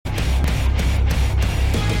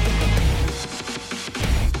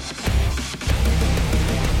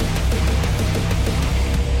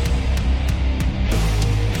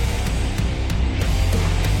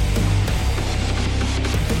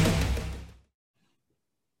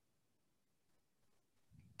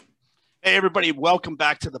Hey, everybody, welcome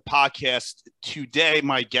back to the podcast. Today,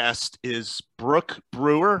 my guest is Brooke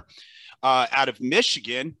Brewer out of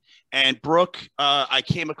Michigan. And Brooke, I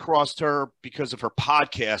came across her because of her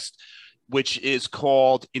podcast, which is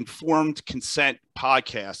called Informed Consent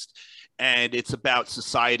Podcast. And it's about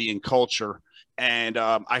society and culture. And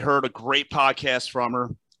I heard a great podcast from her.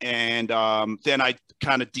 And then I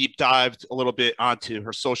kind of deep dived a little bit onto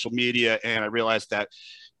her social media, and I realized that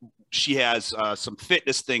she has some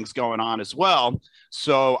fitness things going on as well.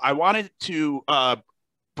 So I wanted to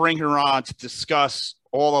bring her on to discuss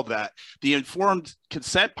all of that. The Informed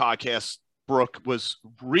Consent podcast, Brooke, was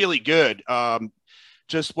really good.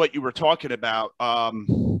 Just what you were talking about.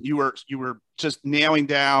 You were just nailing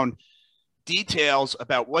down details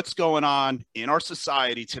about what's going on in our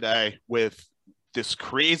society today with this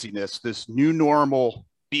craziness, this new normal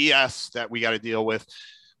BS that we got to deal with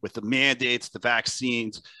the mandates, the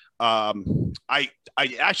vaccines. I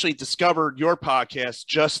actually discovered your podcast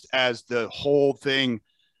just as the whole thing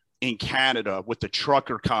in Canada with the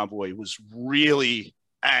trucker convoy was really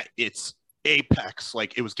at its apex.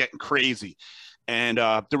 Like it was getting crazy. And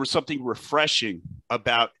there was something refreshing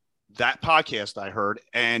about that podcast I heard,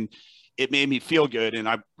 and it made me feel good. And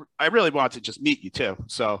I really wanted to just meet you too.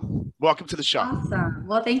 So welcome to the show. Awesome.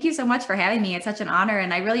 Well, thank you so much for having me. It's such an honor,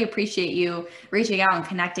 and I really appreciate you reaching out and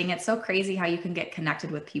connecting. It's so crazy how you can get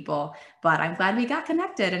connected with people, but I'm glad we got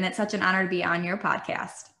connected, and it's such an honor to be on your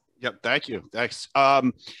podcast. Yep. Thank you. Thanks.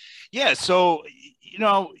 Yeah. So, you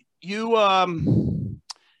know, you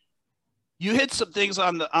hit some things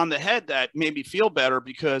on the head that made me feel better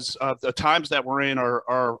because the times that we're in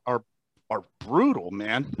are brutal,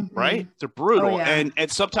 man. Right? Mhm. They're Oh brutal, yeah.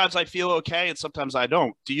 and sometimes I feel okay, and sometimes I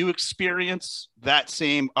don't. Do you experience that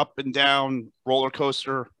same up and down roller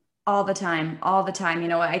coaster? All the time, all the time.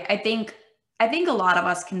 I think a lot of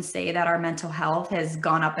us can say that our mental health has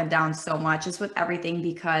gone up and down so much just with everything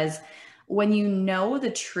because when you know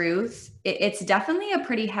the truth, it's definitely a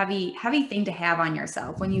pretty heavy thing to have on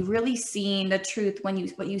yourself. When you really seen the truth, when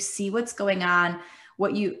you see what's going on,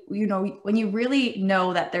 what you know when you really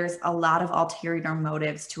know that there's a lot of ulterior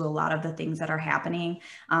motives to a lot of the things that are happening.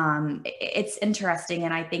 It's interesting,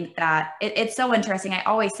 and I think that it's so interesting. I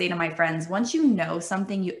always say to my friends, once you know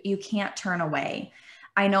something, you can't turn away.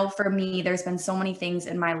 I know for me, there's been so many things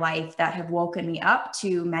in my life that have woken me up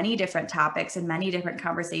to many different topics and many different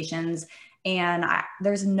conversations. And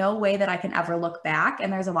there's no way that I can ever look back.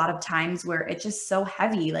 And there's a lot of times where it's just so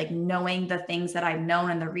heavy, like knowing the things that I've known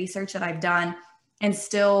and the research that I've done, and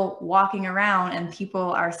still walking around, and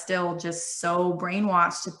people are still just so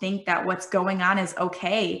brainwashed to think that what's going on is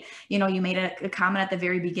okay. You made a comment at the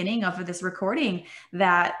very beginning of this recording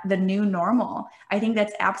that the new normal, I think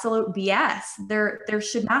that's absolute BS. There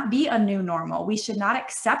should not be a new normal. We should not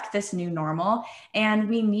accept this new normal. And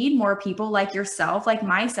we need more people like yourself, like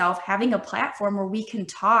myself, having a platform where we can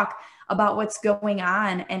talk about what's going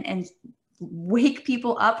on and wake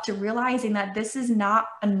people up to realizing that this is not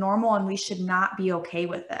a normal and we should not be okay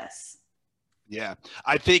with this. Yeah,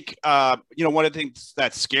 I think one of the things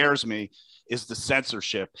that scares me is the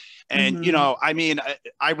censorship. And Mm-hmm. I mean,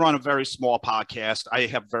 I run a very small podcast. I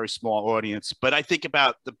have a very small audience, but I think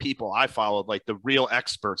about the people I follow, like the real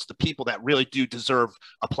experts, the people that really do deserve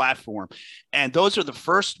a platform, and those are the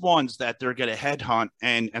first ones that they're going to headhunt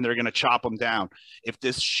and they're going to chop them down. If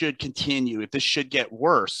this should continue, if this should get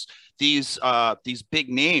worse, these big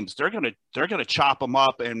names, they're gonna chop them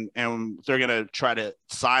up and they're gonna try to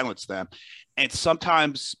silence them. And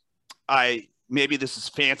sometimes I maybe this is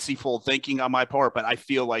fanciful thinking on my part, but I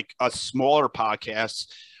feel like us smaller podcasts,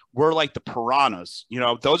 we're like the piranhas.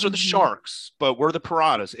 Those are the Mm-hmm. sharks, but we're the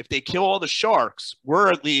piranhas. If they kill all the sharks,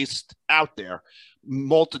 we're at least out there,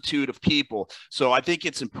 multitude of people. So I think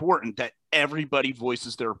it's important that everybody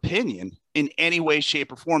voices their opinion in any way,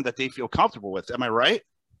 shape, or form that they feel comfortable with. Am I right?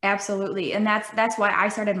 Absolutely. And that's why I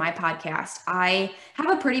started my podcast. I have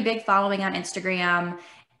a pretty big following on Instagram,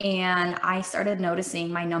 and I started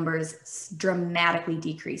noticing my numbers dramatically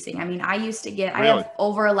decreasing. I mean, I Really? have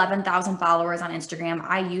over 11,000 followers on Instagram.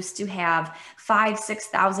 I used to have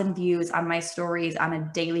 6,000 views on my stories on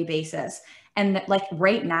a daily basis. And like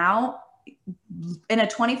right now, in a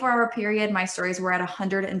 24-hour period, my stories were at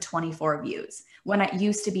 124 views when it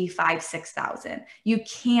used to be 6,000. You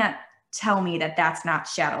can't tell me that that's not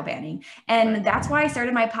shadow banning. Right. And that's why I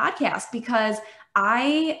started my podcast, because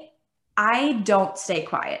I I don't stay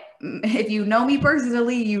quiet. If you know me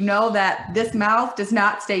personally, you know that this mouth does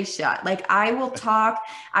not stay shut. Like I will talk,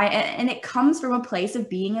 and it comes from a place of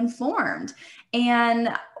being informed.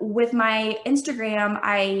 And with my Instagram,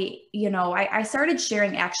 I started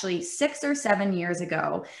sharing actually 6 or 7 years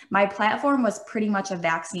ago. My platform was pretty much a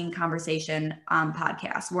vaccine conversation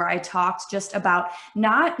podcast where I talked just about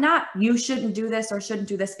not you shouldn't do this or shouldn't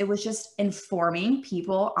do this. It was just informing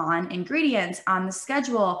people on ingredients, on the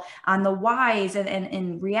schedule, on the whys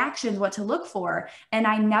and reactions, what to look for. And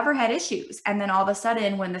I never had issues. And then all of a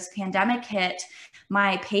sudden, when this pandemic hit,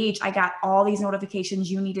 my page, I got all these notifications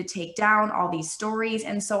you need to take down, all these stories.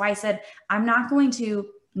 And so I said, I'm not going to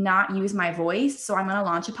not use my voice. So I'm going to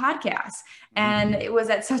launch a podcast. And it was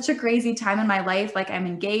at such a crazy time in my life. Like, I'm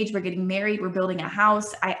engaged, we're getting married, we're building a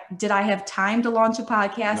house. Did I have time to launch a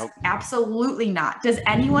podcast? Nope. Absolutely not. Does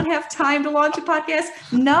anyone have time to launch a podcast?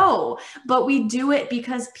 No, but we do it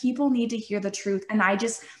because people need to hear the truth. And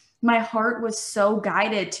my heart was so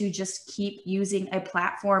guided to just keep using a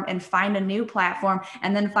platform and find a new platform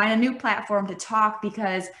and then find a new platform to talk,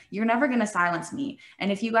 because you're never going to silence me.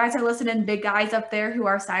 And if you guys are listening, big guys up there who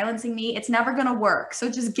are silencing me, it's never going to work. So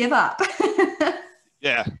just give up.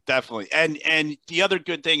 Yeah, definitely. And the other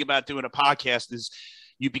good thing about doing a podcast is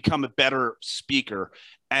you become a better speaker.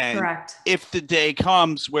 And correct. If the day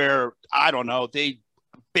comes where, I don't know, they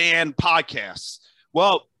ban podcasts,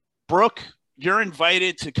 well, Brooke, you're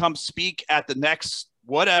invited to come speak at the next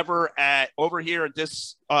whatever at over here at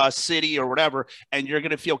this city or whatever, and you're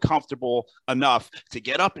going to feel comfortable enough to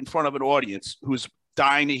get up in front of an audience who's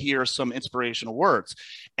dying to hear some inspirational words.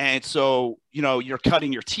 And so, you're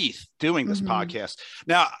cutting your teeth doing this podcast.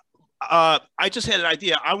 Now, I just had an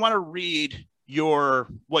idea. I want to read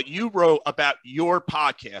what you wrote about your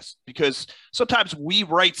podcast, because sometimes we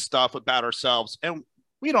write stuff about ourselves and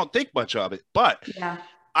we don't think much of it, but yeah.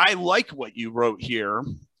 I like what you wrote here,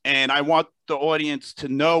 and I want the audience to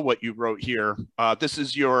know what you wrote here. This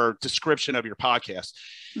is your description of your podcast.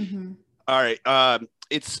 All right.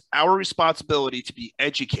 It's our responsibility to be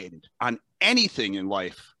educated on anything in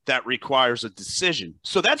life that requires a decision.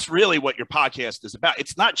 So that's really what your podcast is about.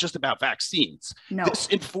 It's not just about vaccines. No. This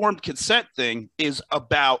informed consent thing is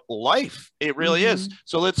about life. It really is.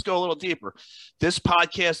 So let's go a little deeper. This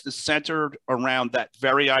podcast is centered around that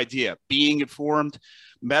very idea, being informed.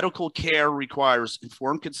 Medical care requires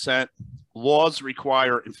informed consent. Laws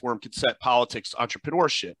require informed consent. Politics,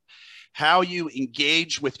 entrepreneurship. How you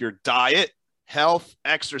engage with your diet, health,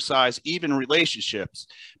 exercise, even relationships.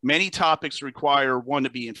 Many topics require one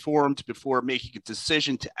to be informed before making a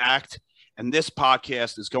decision to act. And this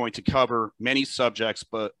podcast is going to cover many subjects,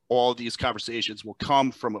 but all these conversations will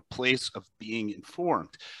come from a place of being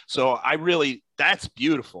informed. So that's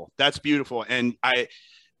beautiful. That's beautiful. And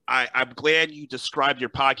I'm glad you described your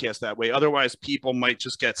podcast that way. Otherwise, people might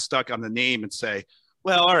just get stuck on the name and say,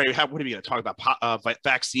 well, all right, what are we going to talk about?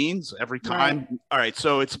 Vaccines every time? Right. All right,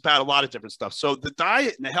 so it's about a lot of different stuff. So the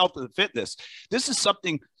diet and the health and the fitness, this is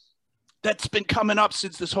something that's been coming up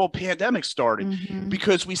since this whole pandemic started,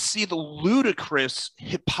 because we see the ludicrous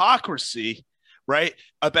hypocrisy, right,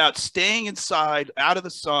 about staying inside, out of the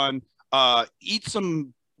sun, eat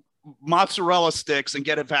some mozzarella sticks and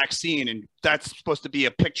get a vaccine, and that's supposed to be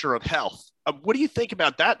a picture of health. What do you think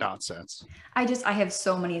about that nonsense? I have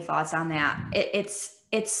so many thoughts on that.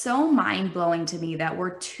 It's so mind-blowing to me that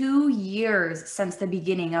we're 2 years since the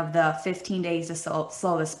beginning of the 15 days to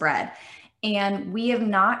slow the spread. And we have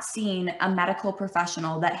not seen a medical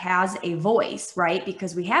professional that has a voice, right?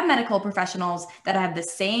 Because we have medical professionals that have the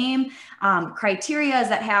same criteria,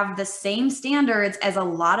 that have the same standards as a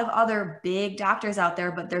lot of other big doctors out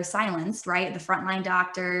there, but they're silenced, right? The frontline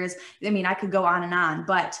doctors. I mean, I could go on and on,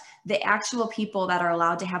 but the actual people that are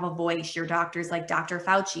allowed to have a voice, your doctors like Dr.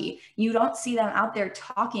 Fauci, you don't see them out there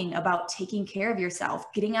talking about taking care of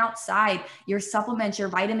yourself, getting outside, your supplements, your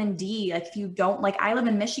vitamin D. Like, if you don't, like, I live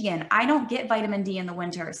in Michigan, I don't get vitamin D in the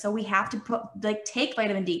winter. So we have to take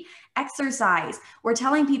vitamin D. Exercise. We're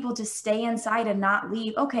telling people to stay inside and not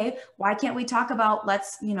leave. Okay, why can't we talk about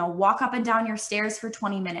let's, walk up and down your stairs for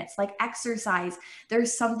 20 minutes, like exercise.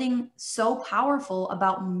 There's something so powerful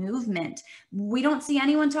about movement. We don't see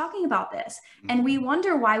anyone talking about this. And we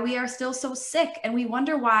wonder why we are still so sick. And we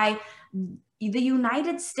wonder why the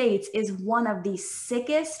United States is one of the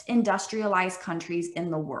sickest industrialized countries in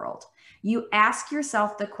the world. You ask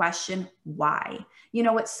yourself the question, why?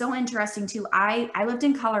 What's so interesting too, I lived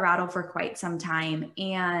in Colorado for quite some time,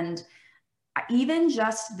 and even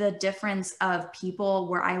just the difference of people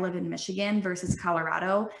where I live in Michigan versus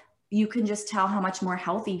Colorado, you can just tell how much more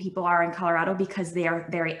healthy people are in Colorado because they are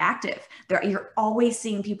very active. You're always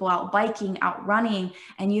seeing people out biking, out running,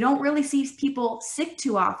 and you don't really see people sick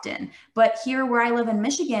too often. But here where I live in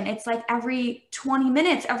Michigan, it's like every 20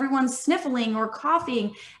 minutes, everyone's sniffling or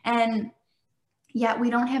coughing. And Yet we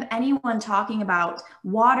don't have anyone talking about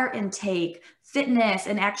water intake, fitness,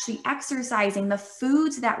 and actually exercising, the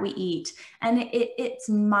foods that we eat. And it's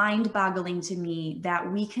mind boggling to me that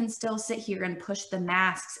we can still sit here and push the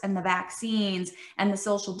masks and the vaccines and the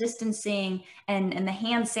social distancing and the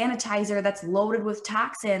hand sanitizer that's loaded with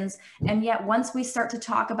toxins. And yet once we start to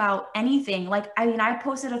talk about anything, like, I mean, I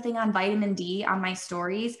posted a thing on vitamin D on my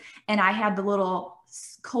stories, and I had the little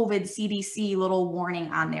COVID CDC little warning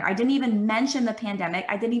on there. I didn't even mention the pandemic.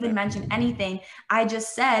 I didn't even mention anything. I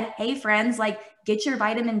just said, hey, friends, like, get your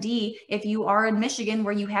vitamin D. If you are in Michigan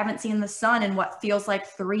where you haven't seen the sun in what feels like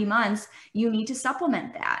 3 months, you need to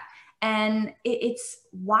supplement that. And it's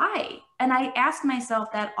why. And I ask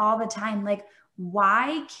myself that all the time, like,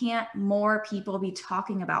 why can't more people be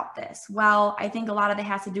talking about this? Well, I think a lot of it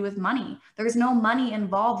has to do with money. There's no money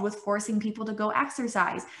involved with forcing people to go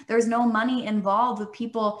exercise. There's no money involved with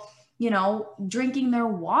people, drinking their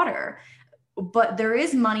water. But there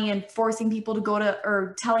is money in forcing people to go to,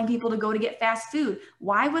 or telling people to go to get fast food.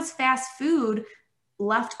 Why was fast food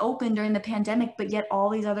left open during the pandemic, but yet all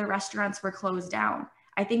these other restaurants were closed down?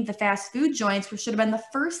 I think the fast food joints should have been the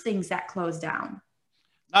first things that closed down.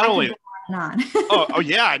 Not only on. oh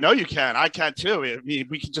yeah, I know you can. I can too. I mean,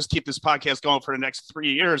 we can just keep this podcast going for the next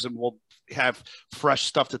 3 years, and we'll have fresh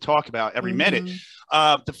stuff to talk about every minute.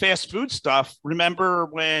 The fast food stuff. Remember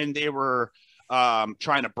when they were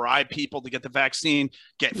trying to bribe people to get the vaccine,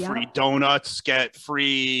 get free donuts, get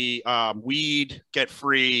free weed, get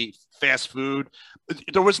free fast food?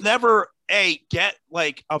 There was never get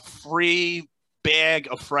like a free bag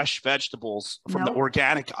of fresh vegetables from the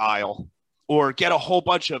organic aisle, or get a whole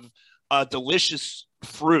bunch of delicious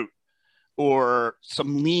fruit, or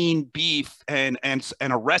some lean beef and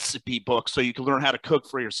a recipe book so you can learn how to cook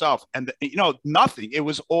for yourself. And nothing. It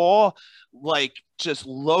was all like just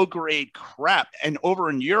low grade crap. And over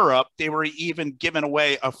in Europe, they were even giving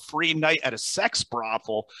away a free night at a sex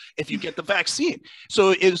brothel if you get the vaccine.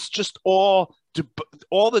 So it's just all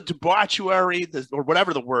the debauchery, or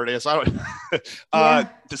whatever the word is, the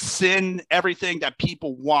sin, everything that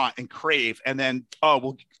people want and crave, and then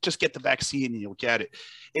we'll just get the vaccine and you'll get it.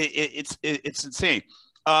 It's insane.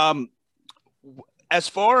 As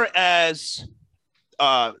far as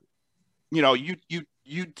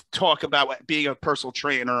you talk about being a personal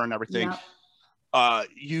trainer and everything.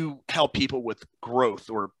 You help people with growth,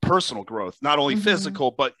 or personal growth, not only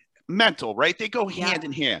physical but mental, right? They go hand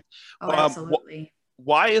in hand. Absolutely.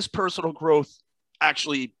 Why is personal growth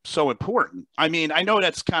actually so important? I mean, I know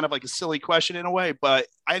that's kind of like a silly question in a way, but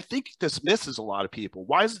I think this misses a lot of people.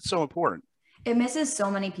 Why is it so important? It misses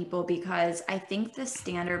so many people because I think the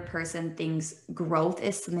standard person thinks growth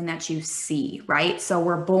is something that you see, right? So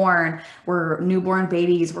we're newborn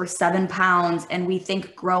babies, we're 7 pounds, and we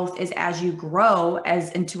think growth is as you grow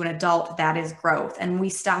as into an adult, that is growth. And we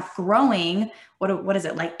stop growing. What is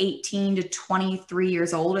it, like 18 to 23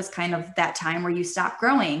 years old is kind of that time where you stop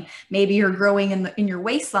growing. Maybe you're growing in your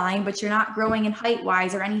waistline, but you're not growing in height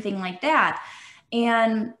wise or anything like that.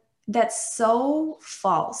 And that's so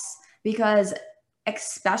false. Because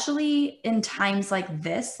especially in times like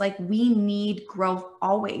this, like, we need growth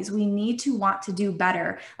always. We need to want to do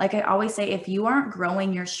better. Like I always say, if you aren't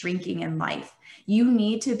growing, you're shrinking in life. You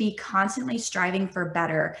need to be constantly striving for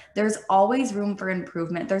better. There's always room for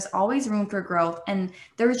improvement. There's always room for growth. And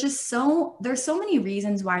there's so many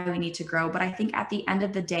reasons why we need to grow. But I think at the end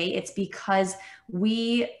of the day, it's because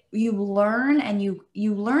you learn, and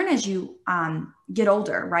you learn as you get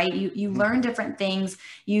older, right? You learn different things,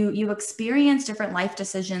 you experience different life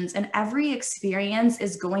decisions, and every experience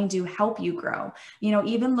is going to help you grow.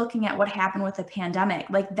 Even looking at what happened with the pandemic,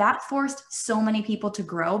 like, that forced so many people to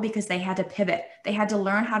grow because they had to pivot. They had to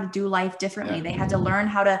learn how to do life differently. They had to learn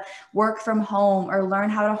how to work from home, or learn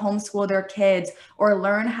how to homeschool their kids, or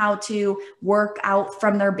learn how to work out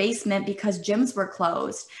from their basement because gyms were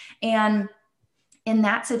closed. And in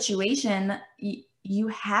that situation, you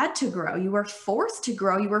had to grow. You were forced to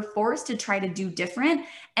grow. You were forced to try to do different.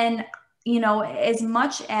 And, as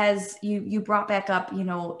much as you brought back up,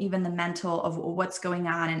 even the mental of what's going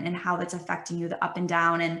on and how that's affecting you, the up and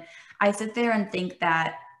down. And I sit there and think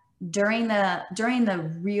that during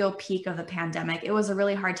the real peak of the pandemic, it was a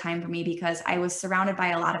really hard time for me because I was surrounded by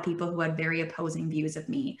a lot of people who had very opposing views of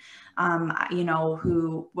me. you know,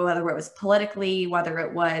 who, whether it was politically, whether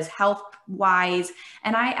it was health wise,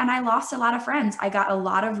 and I lost a lot of friends. I got a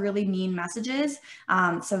lot of really mean messages.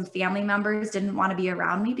 Some family members didn't want to be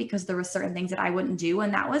around me because there were certain things that I wouldn't do.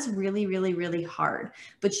 And that was really, really, really hard.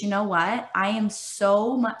 But you know what? I am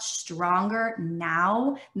so much stronger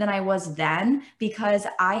now than I was then, because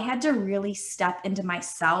I had to really step into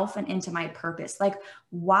myself and into my purpose. Like,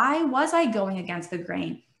 why was I going against the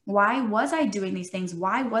grain? Why was I doing these things?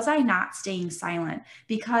 Why was I not staying silent?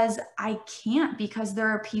 Because I can't, because there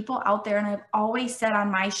are people out there, and I've always said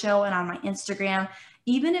on my show and on my Instagram,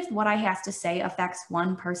 even if what I have to say affects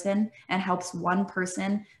one person and helps one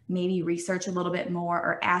person maybe research a little bit more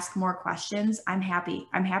or ask more questions, I'm happy.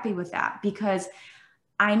 I'm happy with that, because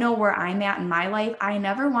I know where I'm at in my life. I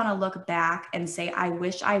never want to look back and say, I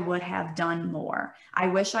wish I would have done more. I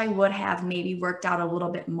wish I would have maybe worked out a little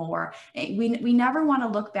bit more. We never want to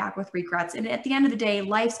look back with regrets. And at the end of the day,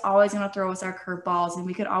 life's always going to throw us our curveballs, and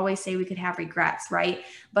we could always say we could have regrets, right?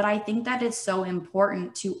 But I think that it's so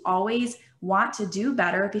important to always want to do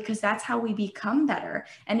better, because that's how we become better.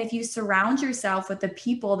 And if you surround yourself with the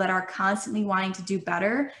people that are constantly wanting to do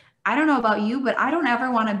better, I don't know about you, but I don't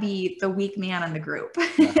ever want to be the weak man in the group.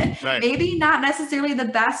 Right. Maybe not necessarily the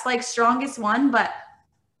best, like strongest one, but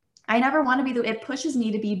I never want to be it pushes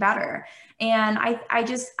me to be better. And I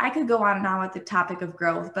could go on and on with the topic of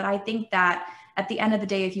growth, but I think that at the end of the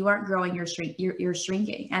day, if you aren't growing, you're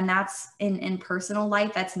shrinking. And that's in personal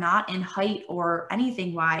life. That's not in height or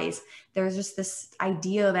anything wise. There's just this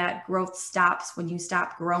idea that growth stops when you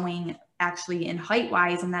stop growing actually in height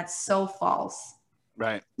wise. And that's so false.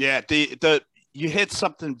 Right. Yeah. You hit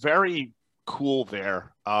something very cool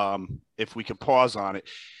there. If we could pause on it,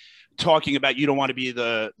 talking about you don't want to be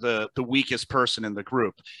the weakest person in the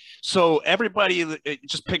group. So everybody,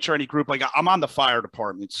 just picture any group. Like, I'm on the fire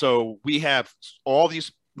department, so we have all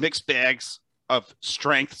these mixed bags of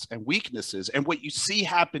strengths and weaknesses. And what you see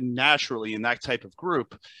happen naturally in that type of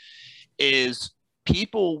group is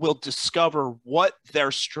people will discover what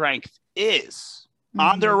their strength is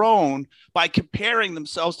on their own by comparing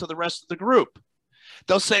themselves to the rest of the group.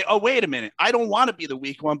 They'll say, oh, wait a minute, I don't want to be the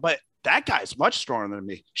weak one, but that guy's much stronger than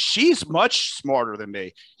me. She's much smarter than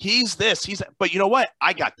me. He's this, but you know what?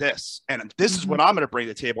 I got this. And this is what I'm going to bring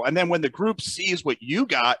to the table. And then when the group sees what you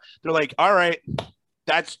got, they're like, all right,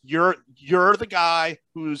 that's you're the guy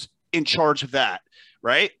who's in charge of that.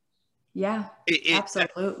 Right. Yeah,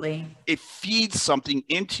 absolutely. It feeds something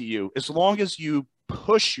into you as long as you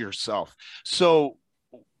push yourself. So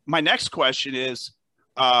my next question is,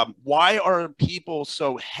 why are people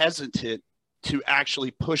so hesitant to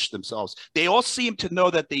actually push themselves? They all seem to know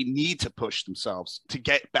that they need to push themselves to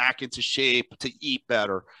get back into shape, to eat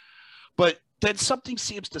better, but then something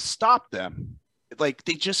seems to stop them. Like,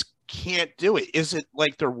 they just can't do it. Is it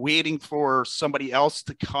like they're waiting for somebody else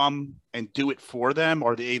to come and do it for them?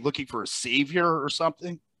 Are they looking for a savior or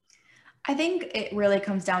something? I think it really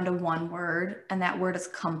comes down to one word, and that word is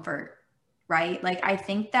comfort, right? Like, I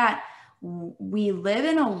think that we live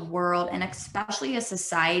in a world, and especially a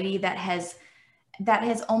society that has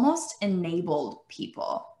almost enabled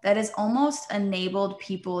people,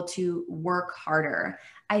 to work harder.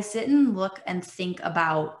 I sit and look and think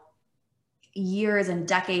about years and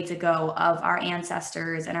decades ago of our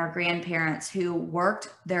ancestors and our grandparents who worked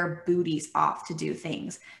their booties off to do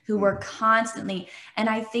things, who were constantly, and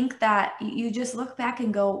I think that you just look back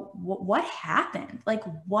and go, what happened? Like,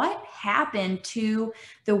 what happened to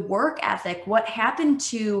the work ethic? What happened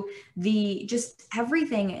to just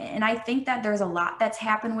everything? And I think that there's a lot that's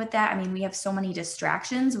happened with that. I mean, we have so many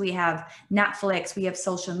distractions. We have Netflix, we have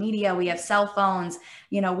social media, we have cell phones,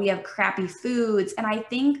 we have crappy foods. And I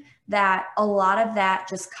think that a lot of that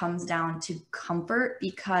just comes down to comfort,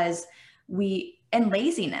 because and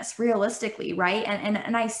laziness, realistically, right?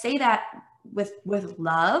 And I say that with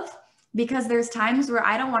love, because there's times where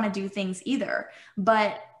I don't want to do things either,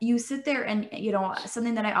 but you sit there and,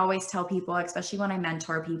 something that I always tell people, especially when I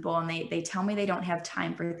mentor people and they tell me they don't have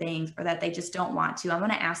time for things, or that they just don't want to, I'm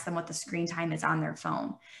going to ask them what the screen time is on their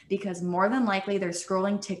phone, because more than likely they're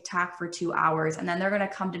scrolling TikTok for 2 hours, and then they're going to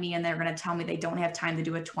come to me and they're going to tell me they don't have time to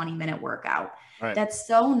do a 20-minute workout. Right. That's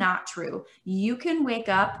so not true. You can wake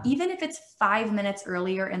up, even if it's 5 minutes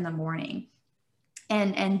earlier in the morning,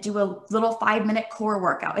 and do a little 5-minute core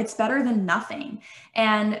workout. It's better than nothing.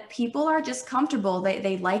 And people are just comfortable.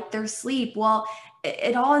 They like their sleep. Well,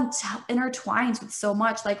 it all intertwines with so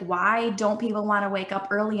much. Like, why don't people want to wake up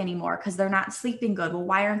early anymore? Because they're not sleeping good. Well,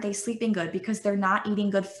 why aren't they sleeping good? Because they're not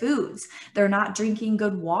eating good foods. They're not drinking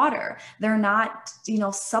good water. They're not,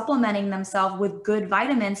 supplementing themselves with good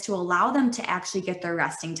vitamins to allow them to actually get their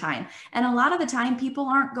resting time. And a lot of the time, people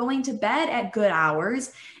aren't going to bed at good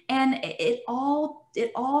hours. And it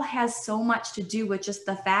all has so much to do with just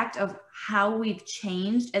the fact of how we've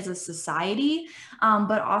changed as a society,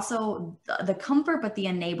 but also the comfort, but the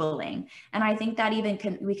enabling. And I think that even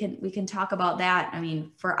we can talk about that, I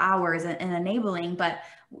mean, for hours, and enabling, but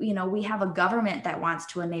we have a government that wants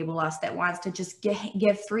to enable us, that wants to just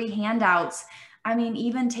give free handouts. I mean,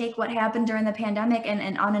 even take what happened during the pandemic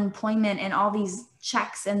and unemployment and all these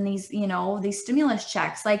checks and these, these stimulus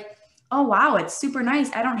checks. Like, oh, wow, it's super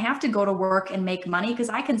nice. I don't have to go to work and make money because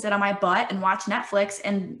I can sit on my butt and watch Netflix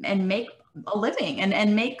and make a living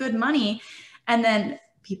and make good money. And then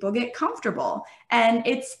people get comfortable, and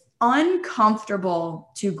it's uncomfortable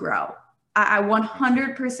to grow. I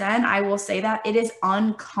 100%, I will say that it is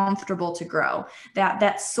uncomfortable to grow.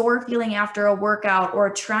 That sore feeling after a workout, or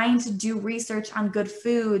trying to do research on good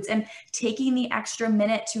foods and taking the extra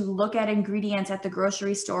minute to look at ingredients at the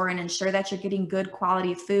grocery store and ensure that you're getting good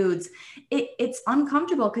quality foods. It's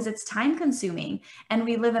uncomfortable because it's time consuming. And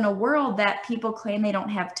we live in a world that people claim they don't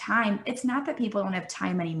have time. It's not that people don't have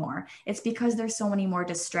time anymore. It's because there's so many more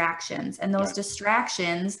distractions, and those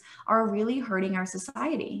distractions are really hurting our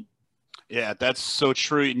society. Yeah, that's so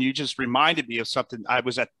true. And you just reminded me of something. I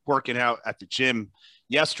was working out at the gym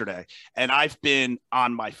yesterday, and I've been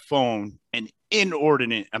on my phone an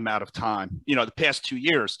inordinate amount of time, the past 2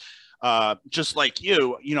 years. Just like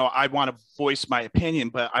I want to voice my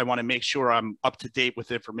opinion, but I want to make sure I'm up to date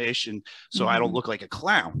with information so I don't look like a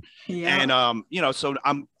clown. Yeah. And, so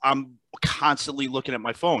I'm constantly looking at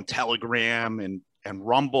my phone, Telegram and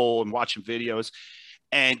Rumble, and watching videos.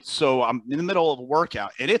 And so I'm in the middle of a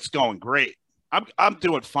workout, and it's going great. I'm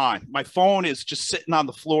doing fine. My phone is just sitting on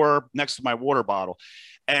the floor next to my water bottle.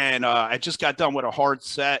 And I just got done with a hard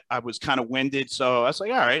set. I was kind of winded. So I was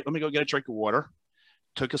like, all right, let me go get a drink of water.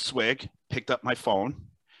 Took a swig, picked up my phone,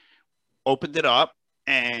 opened it up,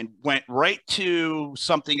 and went right to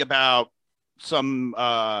something about some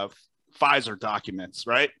Pfizer documents,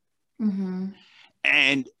 right? Mm-hmm.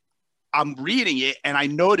 And I'm reading it, and I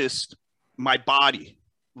noticed my body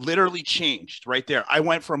literally changed right there. I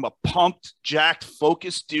went from a pumped, jacked,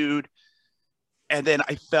 focused dude, and then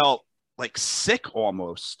I felt like sick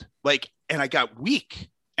almost, and I got weak.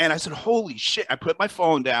 And I said, holy shit. I put my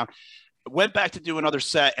phone down, went back to do another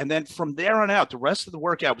set. And then from there on out, the rest of the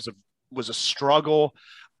workout was a struggle.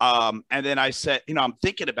 And then I said, I'm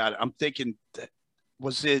thinking about it. I'm thinking,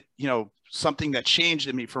 was it, something that changed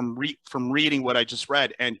in me from reading what I just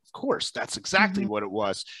read? And of course, that's exactly what it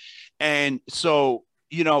was. And so,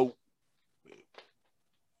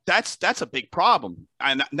 that's a big problem.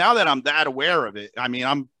 And now that I'm that aware of it, I mean,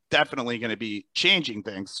 I'm definitely going to be changing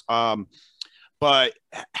things. But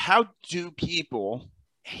how do people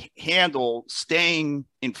handle staying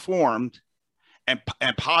informed and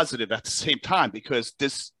positive at the same time? Because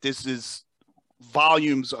this is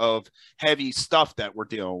volumes of heavy stuff that we're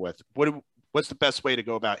dealing with. What's the best way to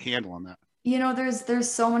go about handling that?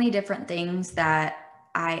 There's so many different things that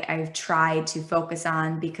I've tried to focus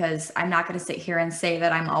on, because I'm not going to sit here and say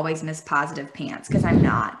that I'm always Miss Positive Pants, because I'm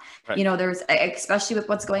not. Right. There's, especially with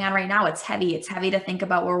what's going on right now, it's heavy. It's heavy to think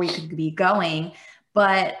about where we could be going.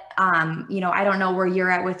 But, I don't know where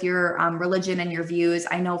you're at with your religion and your views.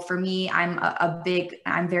 I know for me,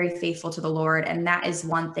 I'm very faithful to the Lord. And that is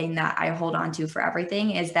one thing that I hold on to for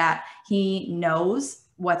everything, is that He knows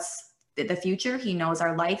what's the future. He knows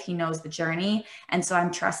our life. He knows the journey. And so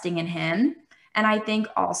I'm trusting in Him. And I think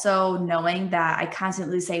also knowing that I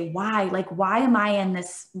constantly say, why am I in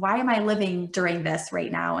this? Why am I living during this right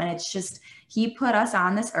now? And it's just, He put us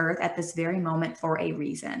on this earth at this very moment for a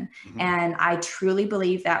reason. Mm-hmm. And I truly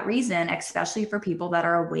believe that reason, especially for people that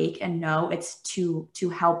are awake and know, it's to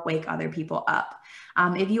help wake other people up.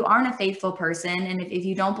 If you aren't a faithful person, and if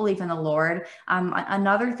you don't believe in the Lord,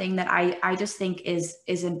 another thing that I just think is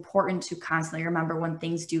important to constantly remember when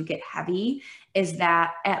things do get heavy is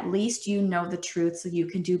that at least the truth, so you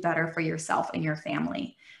can do better for yourself and your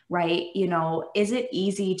family, right? Is it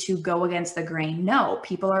easy to go against the grain? No,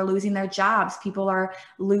 people are losing their jobs. People are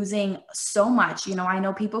losing so much. I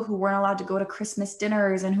know people who weren't allowed to go to Christmas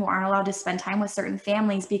dinners and who aren't allowed to spend time with certain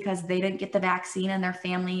families because they didn't get the vaccine and their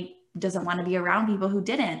family doesn't want to be around people who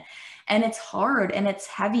didn't. And it's hard and it's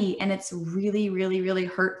heavy and it's really, really, really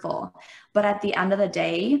hurtful. But at the end of the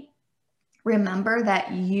day, remember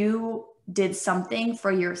that you did something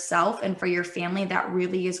for yourself and for your family that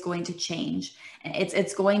really is going to change.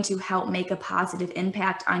 It's going to help make a positive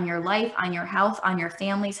impact on your life, on your health, on your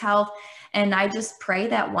family's health. And I just pray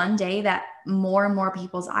that one day that more and more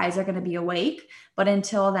people's eyes are going to be awake. But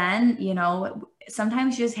until then, you know,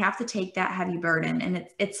 sometimes you just have to take that heavy burden. And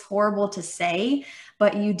it's horrible to say,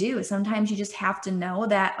 but you do. Sometimes you just have to know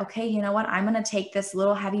that, okay, you know what, I'm going to take this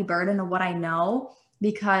little heavy burden of what I know,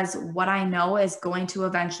 because what I know is going to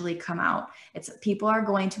eventually come out. People are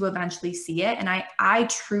going to eventually see it. And I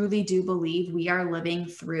truly do believe we are living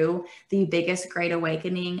through the biggest great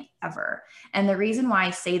awakening ever. And the reason why I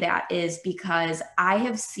say that is because I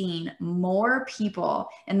have seen more people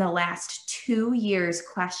in the last 2 years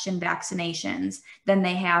question vaccinations than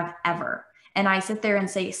they have ever. And I sit there and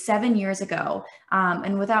say 7 years ago,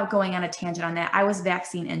 and without going on a tangent on that, I was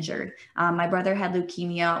vaccine injured. My brother had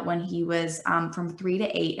leukemia when he was from 3 to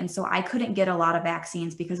 8. And so I couldn't get a lot of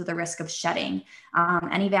vaccines because of the risk of shedding.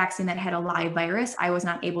 Any vaccine that had a live virus, I was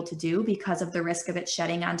not able to do because of the risk of it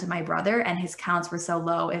shedding onto my brother, and his counts were so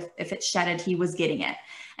low. If it shedded, he was getting it.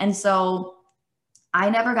 And so I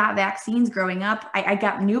never got vaccines growing up. I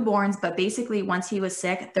got newborns, but basically once he was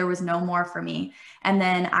sick, there was no more for me. And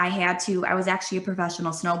then I was actually a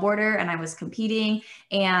professional snowboarder and I was competing,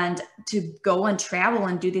 and to go and travel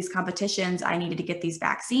and do these competitions, I needed to get these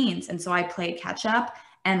vaccines. And so I played catch up,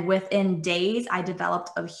 and within days, I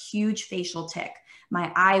developed a huge facial tic. My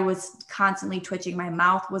eye was constantly twitching. My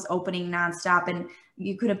mouth was opening nonstop. And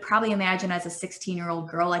you could have probably imagined as a 16-year-old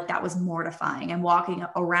girl, like that was mortifying. And walking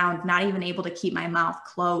around, not even able to keep my mouth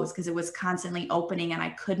closed because it was constantly opening, and I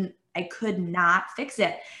could not fix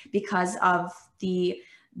it because of the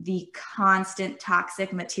constant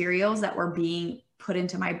toxic materials that were being put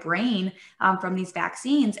into my brain from these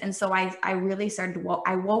vaccines. And so I really started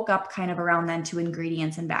I woke up kind of around then to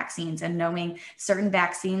ingredients in vaccines and knowing certain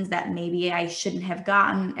vaccines that maybe I shouldn't have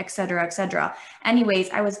gotten, et cetera, et cetera. Anyways,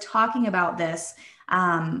 I was talking about this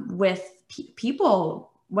with people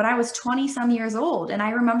when I was 20 some years old. And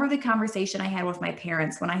I remember the conversation I had with my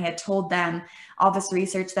parents when I had told them all this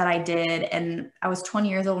research that I did. And I was 20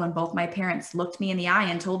 years old, and both my parents looked me in the eye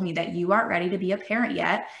and told me that you aren't ready to be a parent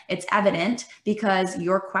yet. It's evident because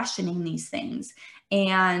you're questioning these things.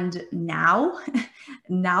 And now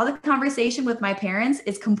the conversation with my parents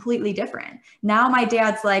is completely different. Now my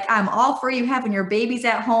dad's like, I'm all for you having your babies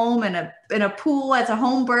at home and in a pool as a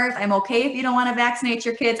home birth. I'm okay if you don't want to vaccinate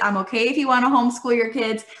your kids. I'm okay if you want to homeschool your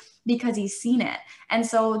kids, because he's seen it. And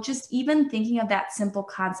so just even thinking of that simple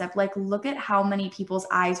concept, like look at how many people's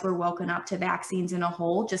eyes were woken up to vaccines in a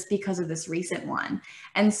whole just because of this recent one.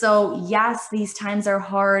 And so yes, these times are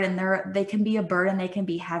hard and they can be a burden, they can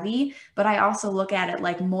be heavy, but I also look at it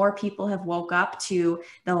like more people have woke up to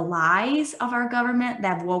the lies of our government,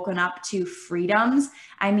 that have woken up to freedoms.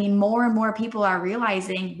 I mean, more and more people are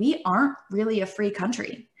realizing we aren't really a free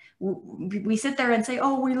country. We sit there and say,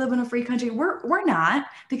 oh, we live in a free country. We're not,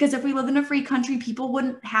 because if we live in a free country, people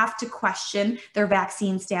wouldn't have to question their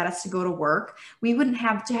vaccine status to go to work. We wouldn't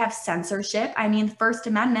have to have censorship. I mean, First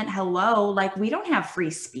Amendment, hello, like we don't have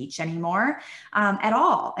free speech anymore at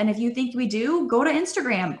all. And if you think we do, go to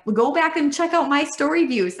Instagram, go back and check out my story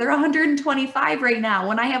views. They're 125 right now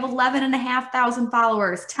when I have 11,500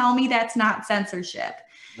 followers. Tell me that's not censorship.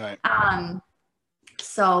 Right.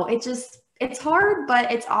 So it's hard,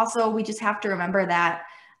 but it's also, we just have to remember that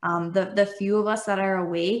the few of us that are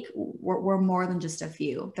awake, we're more than just a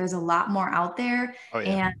few. There's a lot more out there. Oh,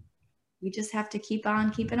 yeah. And we just have to keep on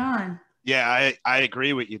keeping on. Yeah, I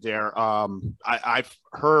agree with you there. I've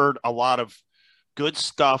heard a lot of good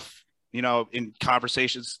stuff, you know, in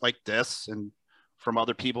conversations like this and from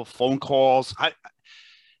other people, phone calls.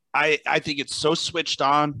 I think it's so switched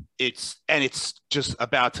on. It's just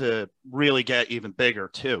about to really get even bigger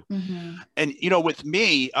too. Mm-hmm. And, you know, with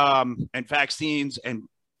me and vaccines and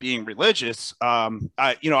being religious,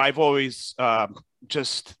 I've always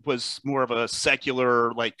just was more of a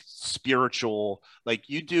secular, like spiritual, like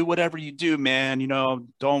you do whatever you do, man, you know,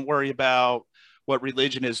 don't worry about what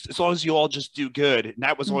religion is, as long as you all just do good. And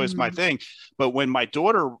that was always my thing. But when my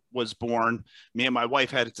daughter was born, me and my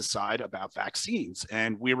wife had to decide about vaccines,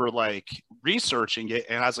 and we were like researching it.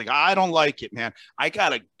 And I was like, I don't like it, man. I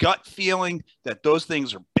got a gut feeling that those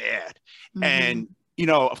things are bad. Mm-hmm. And, you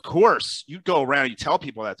know, of course you go around and you tell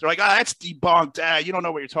people that, they're like, oh, that's debunked. You don't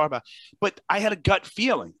know what you're talking about. But I had a gut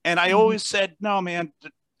feeling. And I always said, no, man,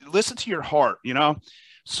 listen to your heart, you know?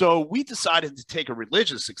 So we decided to take a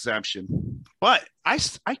religious exemption, but I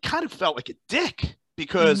kind of felt like a dick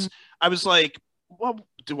because I was like, well,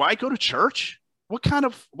 do I go to church? How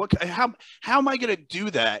am I going to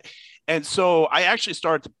do that? And so I actually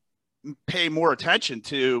started to pay more attention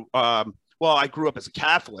to, well, I grew up as a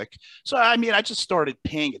Catholic. So, I mean, I just started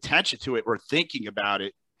paying attention to it or thinking about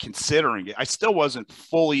it, considering it. I still wasn't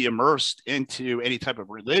fully immersed into any type of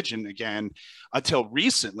religion again until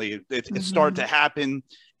recently. It started to happen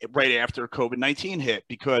right after COVID-19 hit,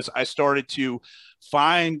 because I started to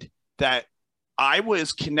find that I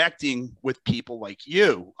was connecting with people like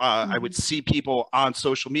you. I would see people on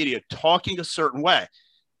social media talking a certain way.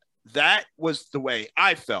 That was the way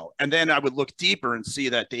I felt. And then I would look deeper and see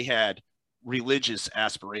that they had religious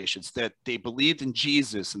aspirations, that they believed in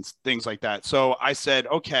Jesus and things like that. So I said,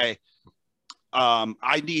 okay,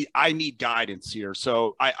 I need guidance here.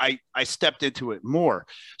 So I stepped into it more.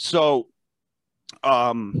 So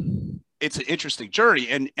it's an interesting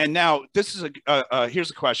journey. And now this is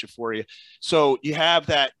here's a question for you. So you have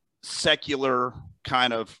that secular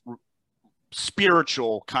kind of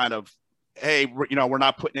spiritual kind of, hey, you know, we're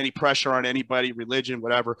not putting any pressure on anybody, religion,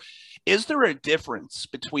 whatever. Is there a difference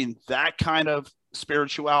between that kind of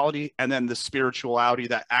spirituality and then the spirituality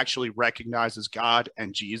that actually recognizes God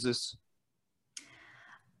and Jesus?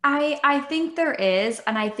 I think there is,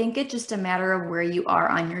 and I think it's just a matter of where you are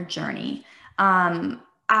on your journey.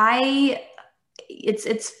 I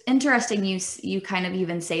it's interesting you kind of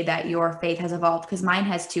even say that your faith has evolved, because mine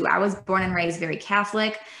has too. I was born and raised very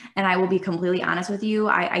Catholic, and I will be completely honest with you.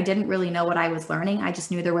 I didn't really know what I was learning. I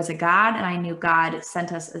just knew there was a God, and I knew God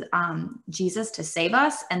sent us Jesus to save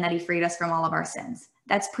us, and that he freed us from all of our sins.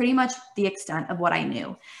 That's pretty much the extent of what I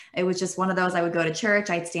knew. It was just one of those, I would go to church,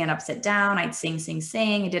 I'd stand up, sit down, I'd sing.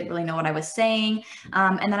 I didn't really know what I was saying.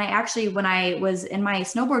 And then I actually, when I was in my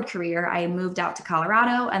snowboard career, I moved out to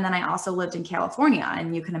Colorado, and then I also lived in California.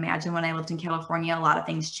 And you can imagine when I lived in California, a lot of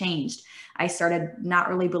things changed. I started not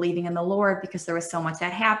really believing in the Lord because there was so much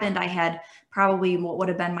that happened. I had probably what would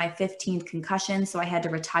have been my 15th concussion. So I had to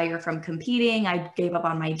retire from competing. I gave up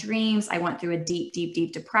on my dreams. I went through a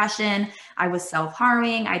deep depression. I was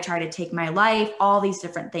self-harming. I tried to take my life, all these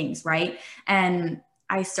different things, right? And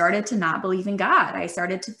I started to not believe in God. I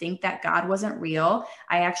started to think that God wasn't real.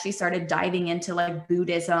 I actually started diving into like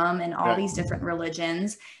Buddhism and all these different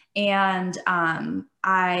religions. And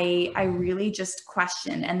I really just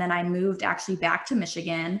questioned. And then I moved actually back to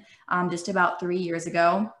Michigan just about 3 years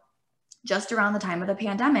ago, just around the time of the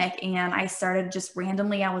pandemic. And I started just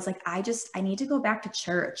randomly, I was like, I need to go back to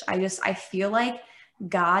church. I feel like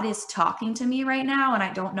God is talking to me right now. And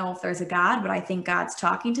I don't know if there's a God, but I think God's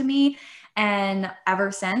talking to me. And ever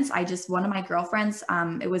since, one of my girlfriends,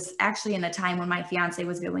 it was actually in a time when my fiance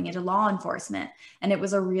was going into law enforcement. And it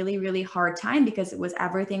was a really, really hard time because it was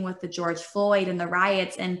everything with the George Floyd and the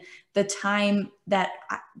riots, and the time that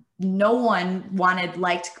no one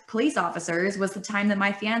liked police officers was the time that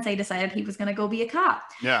my fiance decided he was going to go be a cop.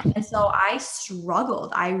 Yeah. And so I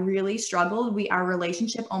struggled. I really struggled. our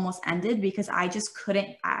relationship almost ended because I just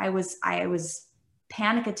couldn't, I was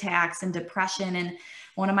panic attacks and depression. And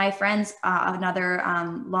one of my friends, another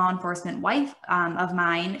law enforcement wife of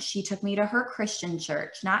mine, she took me to her Christian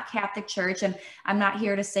church, not Catholic church. And I'm not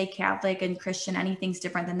here to say Catholic and Christian, anything's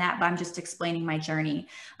different than that, but I'm just explaining my journey.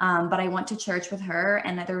 But I went to church with her,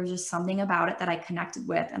 and there was just something about it that I connected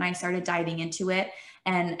with, and I started diving into it.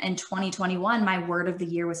 And in 2021, my word of the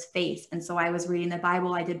year was faith. And so I was reading the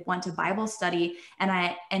Bible. I went to Bible study,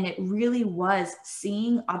 and it really was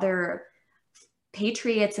seeing other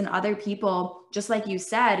patriots and other people, just like you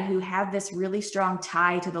said, who have this really strong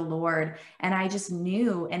tie to the Lord. And I just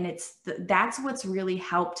knew, and that's what's really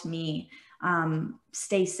helped me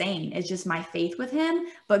stay sane, is just my faith with him.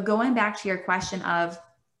 But going back to your question of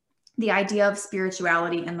the idea of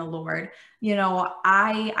spirituality and the Lord,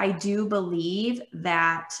 I do believe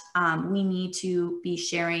that we need to be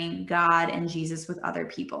sharing God and Jesus with other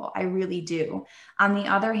people. I really do. On the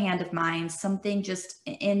other hand of mine, something just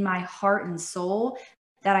in my heart and soul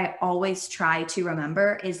that I always try to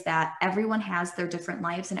remember is that everyone has their different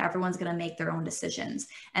lives, and everyone's going to make their own decisions.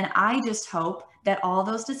 And I just hope that all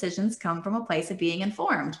those decisions come from a place of being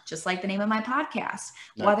informed, just like the name of my podcast,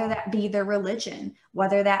 whether that be their religion,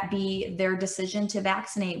 whether that be their decision to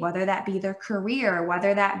vaccinate, whether that be their career,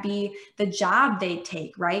 whether that be the job they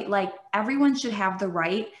take, right? Like, everyone should have the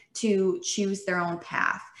right to choose their own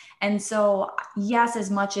path. And so, yes,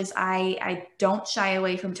 as much as I don't shy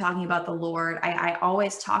away from talking about the Lord, I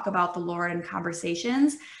always talk about the Lord in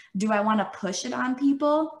conversations. Do I want to push it on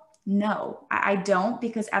people? No, I don't,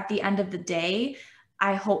 because at the end of the day,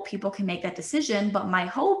 I hope people can make that decision. But my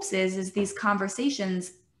hopes is these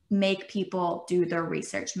conversations make people do their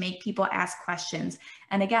research, make people ask questions.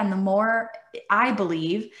 And again, the more, I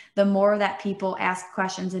believe, the more that people ask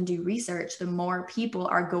questions and do research, the more people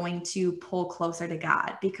are going to pull closer to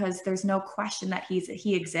God, because there's no question that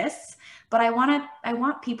he exists. But I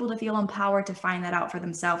want people to feel empowered to find that out for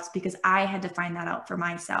themselves, because I had to find that out for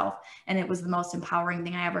myself. And it was the most empowering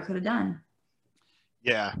thing I ever could have done.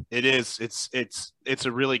 Yeah, it is. It's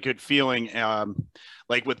a really good feeling.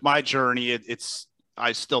 Like with my journey,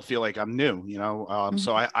 I still feel like I'm new, you know.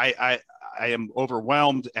 So I am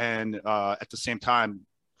overwhelmed, and at the same time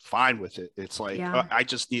fine with it. It's like, Yeah. I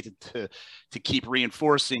just needed to keep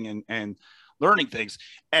reinforcing and learning things.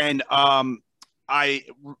 And I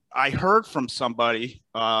heard from somebody,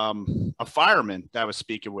 a fireman that I was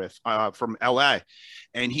speaking with, from LA,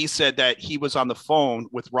 and he said that he was on the phone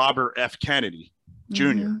with Robert F. Kennedy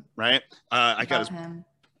Jr. Right? I got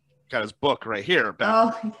his book right here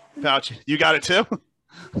about you. You got it too?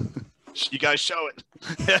 You guys show it.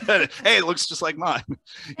 Hey, it looks just like mine.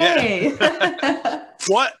 Hey.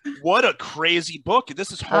 What a crazy book.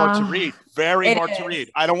 This is hard to read. Very hard to read.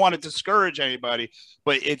 I don't want to discourage anybody,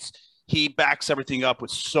 but he backs everything up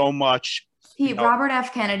with so much. Robert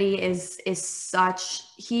F. Kennedy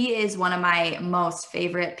he is one of my most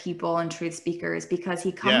favorite people and truth speakers, because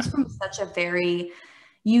he comes from such a very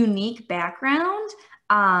unique background.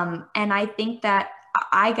 And I think that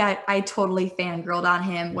I totally fangirled on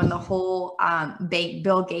him when the whole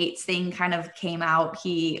Bill Gates thing kind of came out.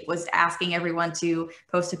 He was asking everyone to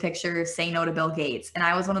post a picture, say no to Bill Gates. And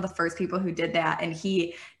I was one of the first people who did that. And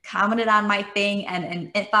he commented on my thing and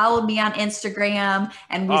it followed me on Instagram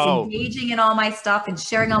and was engaging in all my stuff and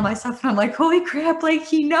sharing all my stuff. And I'm like, holy crap, like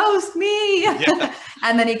he knows me. Yeah.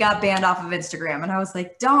 And then he got banned off of Instagram. And I was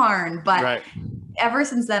like, darn. But ever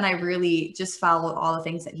since then, I really just followed all the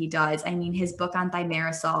things that he does. I mean, his book on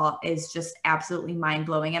thimerosal is just absolutely mind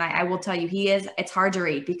blowing. And I will tell you, it's hard to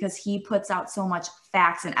read because he puts out so much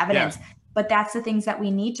facts and evidence. Yeah. But that's the things that we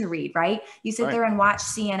need to read, right? You sit there and watch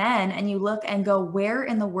CNN and you look and go, where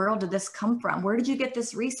in the world did this come from? Where did you get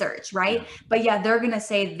this research, right? But yeah, they're going to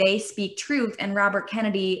say they speak truth. And Robert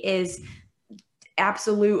Kennedy is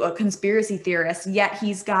a conspiracy theorist, yet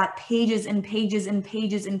he's got pages and pages and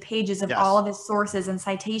pages and pages of all of his sources and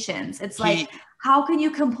citations. It's like, how can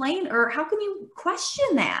you complain or how can you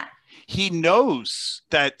question that? He knows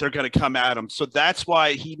that they're going to come at him. So that's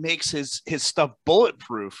why he makes his stuff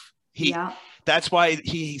bulletproof. That's why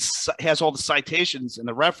he has all the citations and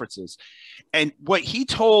the references. And what he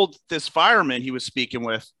told this fireman he was speaking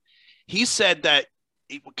with, he said that,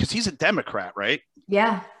 because he's a Democrat, right?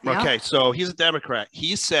 Yeah. Okay, so he's a Democrat.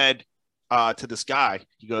 He said to this guy,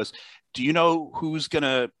 he goes, do you know who's going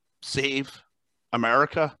to save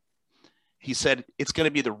America? He said, it's going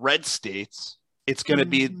to be the red states. It's going to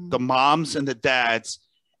be the moms and the dads,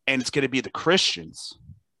 and it's going to be the Christians.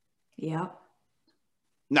 Yeah.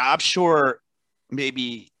 Now, I'm sure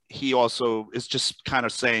maybe he also is just kind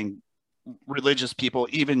of saying religious people,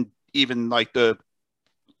 even like the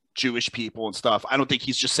Jewish people and stuff. I don't think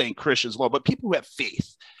he's just saying Christians, but people who have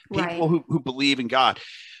faith, people who believe in God.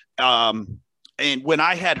 And when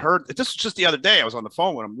I had heard, this was just the other day, I was on the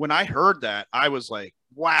phone with him. When I heard that, I was like,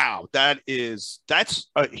 wow, that's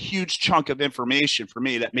a huge chunk of information for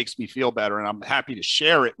me that makes me feel better. And I'm happy to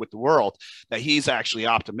share it with the world that he's actually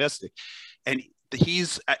optimistic. And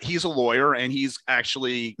he's a lawyer, and he's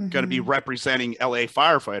actually going to be representing LA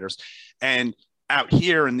firefighters. And out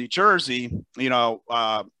here in New Jersey,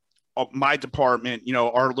 my department,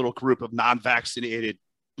 our little group of non-vaccinated,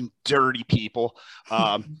 dirty people,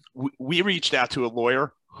 we reached out to a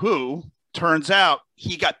lawyer who turns out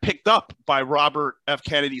he got picked up by Robert F.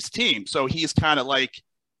 Kennedy's team. So he's kind of like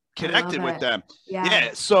connected with them.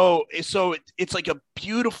 Yeah. So it's like a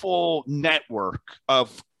beautiful network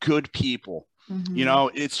of good people.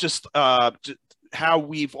 It's just how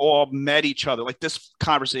we've all met each other. Like this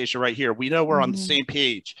conversation right here, we know we're on the same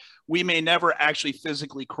page. We may never actually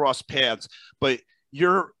physically cross paths, but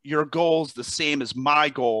your goal is the same as my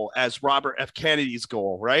goal, as Robert F. Kennedy's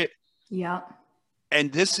goal, right? Yeah.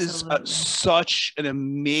 And this is such an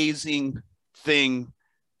amazing thing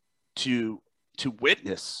to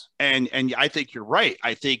witness. And I think you're right.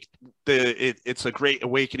 I think it's a great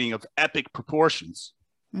awakening of epic proportions.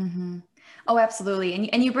 Oh, absolutely.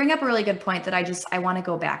 And you bring up a really good point that I want to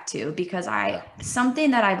go back to, because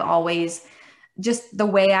something that I've always, just the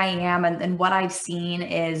way I am and what I've seen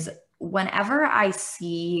is, whenever I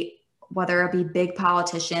see, whether it be big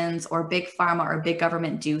politicians or big pharma or big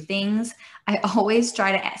government do things, I always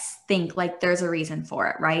try to think like there's a reason for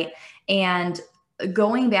it, right? And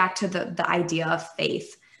going back to the idea of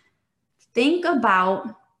faith, think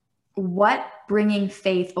about what bringing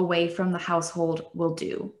faith away from the household will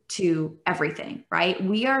do to everything, right?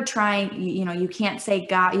 We are trying, you can't say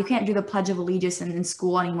God, you can't do the Pledge of Allegiance in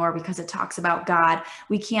school anymore because it talks about God.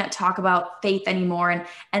 We can't talk about faith anymore.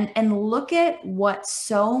 And look at what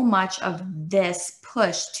so much of this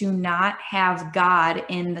push to not have God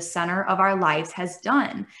in the center of our lives has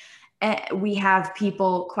done. We have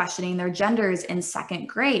people questioning their genders in second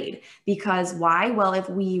grade because why? Well, if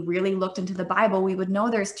we really looked into the Bible, we would know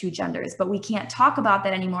there's two genders, but we can't talk about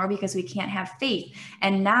that anymore because we can't have faith.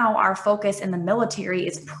 And now our focus in the military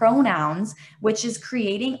is pronouns, which is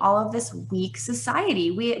creating all of this weak society.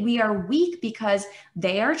 We are weak because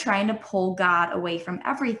they are trying to pull God away from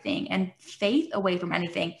everything and faith away from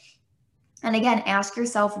anything. And again, ask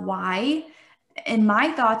yourself why. And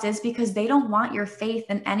my thoughts is because they don't want your faith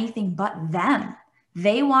in anything but them.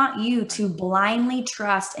 They want you to blindly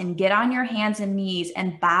trust and get on your hands and knees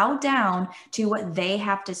and bow down to what they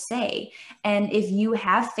have to say. And if you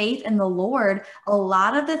have faith in the Lord, a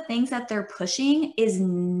lot of the things that they're pushing is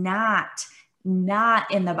not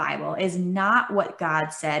in the Bible, is not what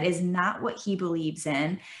God said, is not what he believes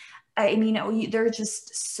in. I mean, there are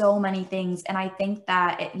just so many things. And I think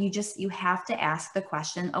that you have to ask the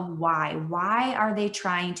question of why. Why are they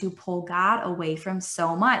trying to pull God away from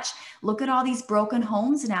so much? Look at all these broken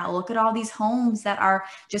homes now. Look at all these homes that are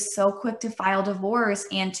just so quick to file divorce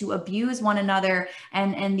and to abuse one another.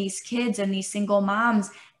 And these kids and these single moms,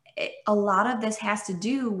 a lot of this has to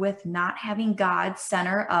do with not having God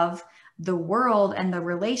center of the world and the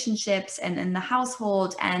relationships and the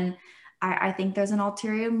household. And I think there's an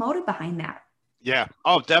ulterior motive behind that. Yeah.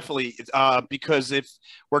 Oh, definitely. Because if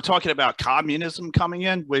we're talking about communism coming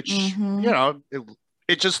in, which,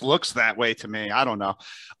 it just looks that way to me. I don't know.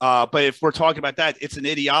 But if we're talking about that, it's an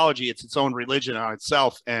ideology. It's its own religion on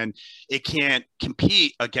itself, and it can't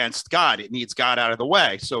compete against God. It needs God out of the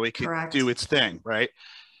way so it can do its thing. Right.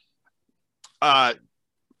 I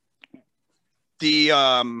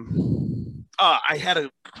had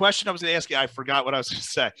a question I was going to ask you. I forgot what I was going to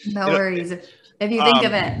say. No worries. If you think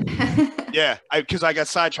of it. Yeah, because I got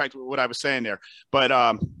sidetracked with what I was saying there.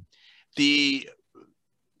 But the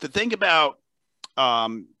thing about,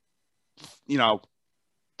 the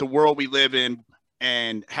world we live in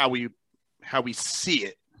and how we see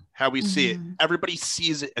it, everybody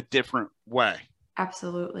sees it a different way.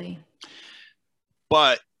 Absolutely.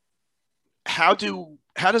 But how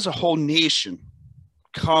does a whole nation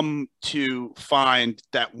come to find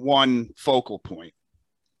that one focal point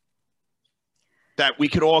that we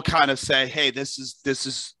could all kind of say, hey, this is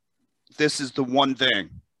the one thing?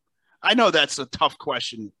 I know that's a tough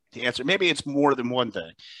question to answer. Maybe it's more than one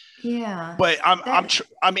thing. Yeah. But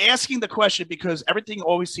I'm asking the question because everything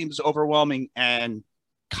always seems overwhelming and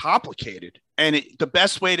complicated. And the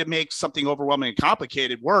best way to make something overwhelming and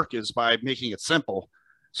complicated work is by making it simple.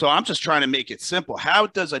 So I'm just trying to make it simple. How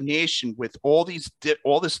does a nation with all this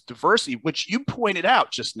diversity, which you pointed out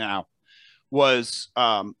just now,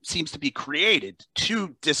 seems to be created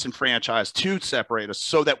to disenfranchise, to separate us,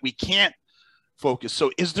 so that we can't focus? So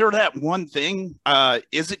is there that one thing?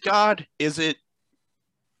 Is it God?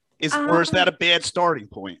 Or is that a bad starting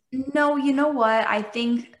point? No, you know what? I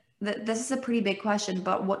think that this is a pretty big question,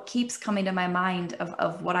 but what keeps coming to my mind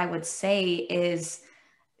of what I would say is,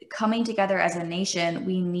 coming together as a nation,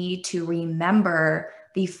 we need to remember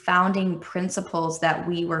the founding principles that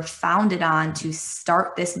we were founded on to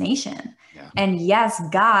start this nation. Yeah. And yes,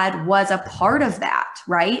 God was a part of that,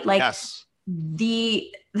 right? Like yes.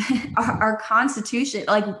 Our Constitution,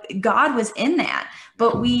 like God was in that,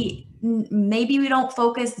 but maybe we don't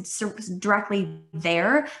focus directly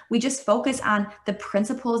there. We just focus on the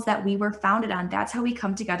principles that we were founded on. That's how we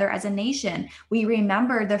come together as a nation. We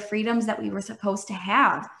remember the freedoms that we were supposed to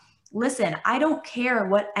have. Listen, I don't care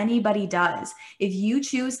what anybody does. If you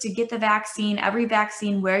choose to get the vaccine, every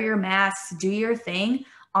vaccine, wear your masks, do your thing,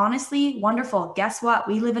 honestly, wonderful. Guess what?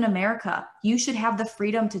 We live in America. You should have the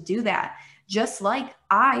freedom to do that. Just like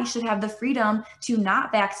I should have the freedom to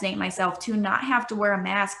not vaccinate myself, to not have to wear a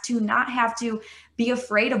mask, to not have to be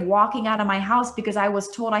afraid of walking out of my house because I was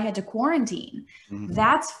told I had to quarantine. Mm-hmm.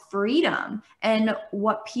 That's freedom. And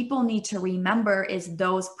what people need to remember is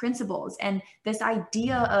those principles. And this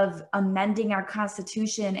idea of amending our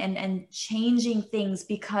Constitution and changing things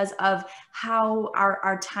because of how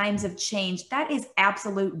our times have changed, that is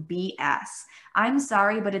absolute BS. I'm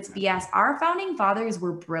sorry, but it's BS. Our founding fathers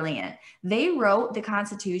were brilliant. They wrote the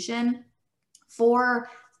Constitution for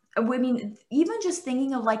I mean, even just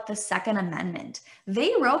thinking of like the Second Amendment,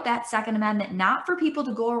 they wrote that Second Amendment not for people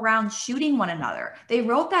to go around shooting one another. They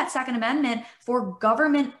wrote that Second Amendment for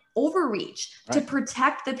government overreach, to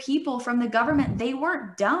protect the people from the government. They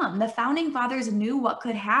weren't dumb. The founding fathers knew what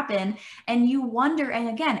could happen. And you wonder, and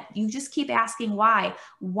again, you just keep asking why.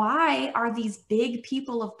 Why are these big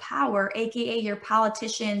people of power, AKA your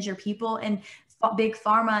politicians, your people in big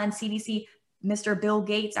pharma and CDC, Mr. Bill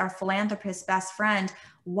Gates, our philanthropist best friend,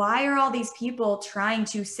 why are all these people trying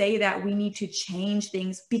to say that we need to change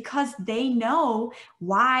things? Because they know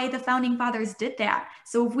why the founding fathers did that.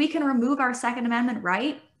 So if we can remove our Second Amendment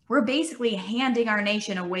right, we're basically handing our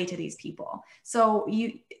nation away to these people. So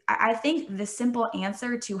I think the simple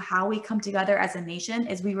answer to how we come together as a nation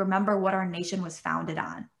is we remember what our nation was founded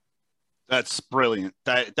on. That's brilliant.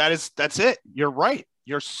 That's it. You're right.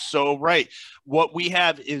 You're so right. What we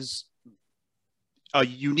have is a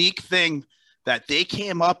unique thing that they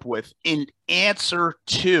came up with in answer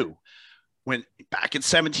to when back in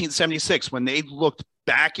 1776, when they looked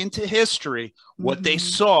back into history, what they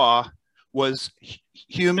saw was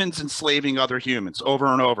humans enslaving other humans over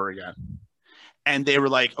and over again. And they were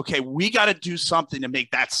like, okay, we got to do something to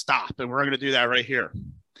make that stop. And we're going to do that right here.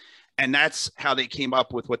 And that's how they came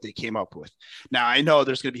up with what they came up with. Now, I know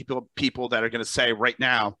there's going to be people that are going to say right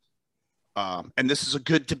now, and this is a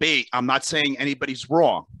good debate. I'm not saying anybody's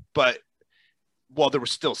wrong, but well, there were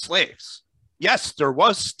still slaves. Yes, there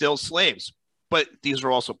was still slaves, but these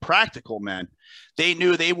are also practical men. They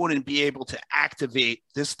knew they wouldn't be able to activate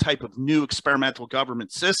this type of new experimental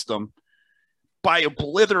government system by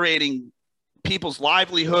obliterating people's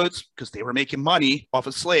livelihoods because they were making money off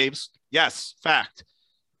of slaves. Yes, fact.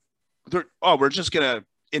 We're just going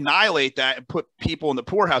to annihilate that and put people in the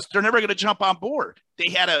poorhouse. They're never going to jump on board. They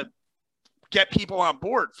had to get people on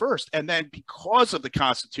board first. And then because of the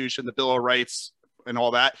Constitution, the Bill of Rights and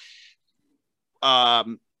all that,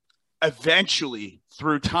 eventually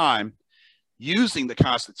through time, using the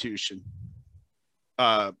Constitution,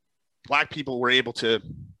 Black people were able to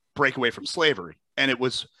break away from slavery. And it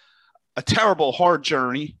was a terrible, hard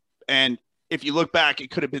journey. And if you look back,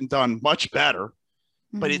 it could have been done much better,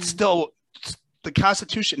 but it's still, the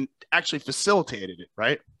Constitution actually facilitated it,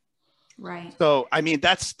 right? Right. So, I mean,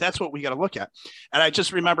 that's what we got to look at. And I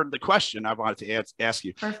just remembered the question I wanted to ask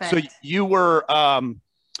you. Perfect. So you were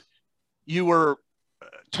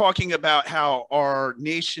talking about how our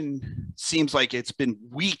nation seems like it's been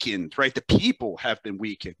weakened, right? The people have been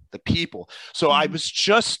weakened, the people. So I was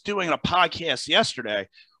just doing a podcast yesterday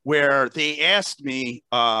where they asked me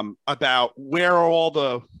about where are all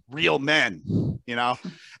the real men, you know?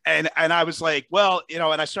 And I was like, well, you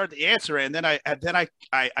know, and I started to answer it. And then I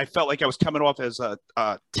felt like I was coming off as a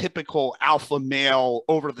typical alpha male,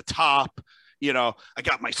 over the top. You know, I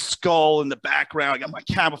got my skull in the background. I got my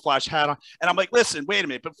camouflage hat on. And I'm like, listen, wait a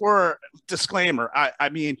minute. Before disclaimer, I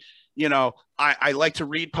mean, you know, I like to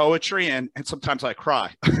read poetry and sometimes I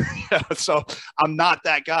cry. So I'm not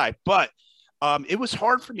that guy. But it was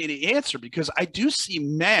hard for me to answer because I do see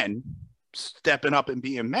men stepping up and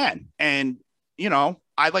being men. And, you know,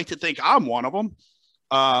 I like to think I'm one of them.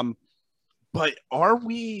 But are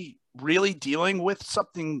we really dealing with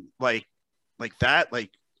something like that?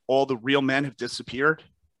 Like all the real men have disappeared?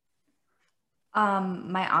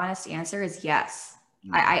 My honest answer is yes.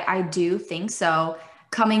 I do think so.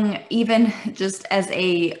 Coming even just as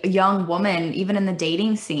a young woman, even in the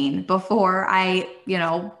dating scene, before I, you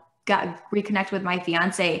know, got reconnect with my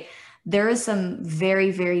fiance, there is some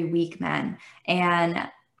very, very weak men. And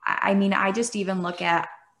I mean, I just even look at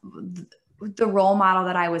the role model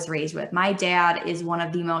that I was raised with. My dad is one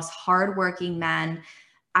of the most hardworking men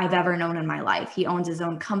I've ever known in my life. He owns his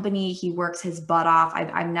own company. He works his butt off.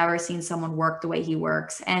 I've never seen someone work the way he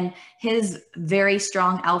works. And his very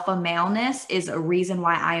strong alpha maleness is a reason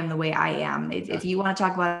why I am the way I am. If you want to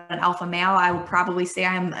talk about an alpha male, I would probably say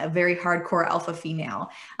I'm a very hardcore alpha female.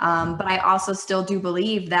 But I also still do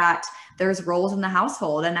believe that there's roles in the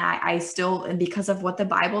household. And I still, and because of what the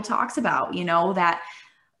Bible talks about, you know, that,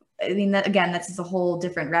 I mean, that, again, that's a whole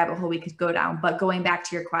different rabbit hole we could go down. But going back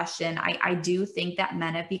to your question, I do think that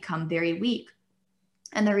men have become very weak.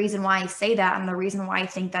 And the reason why I say that, and the reason why I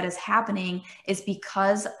think that is happening, is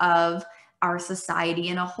because of our society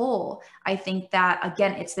in a whole. I think that,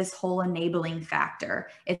 again, it's this whole enabling factor.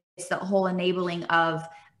 It's the whole enabling of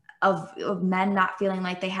men not feeling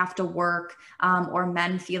like they have to work, or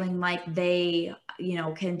men feeling like they,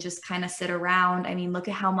 can just kind of sit around. I mean, look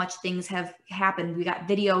at how much things have happened. We got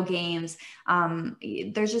video games.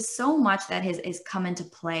 There's just so much that has come into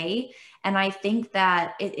play. And I think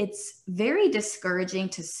that it's very discouraging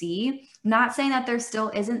to see. Not saying that there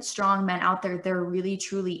still isn't strong men out there. There really,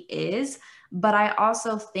 truly is. But I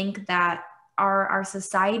also think that our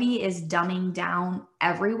society is dumbing down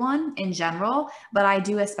everyone in general, but I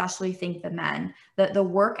do especially think the men, the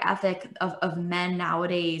work ethic of men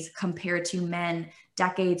nowadays compared to men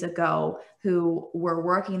decades ago who were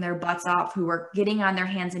working their butts off, who were getting on their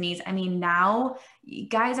hands and knees. I mean, now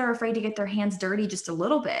guys are afraid to get their hands dirty just a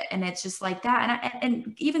little bit. And it's just like that.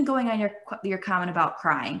 And even going on your comment about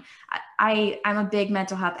crying, I'm a big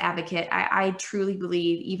mental health advocate. I truly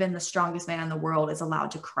believe even the strongest man in the world is allowed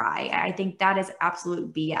to cry. I think that is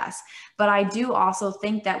absolute BS. But I do also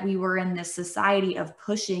think that we were in this society of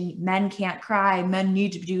pushing men can't cry, men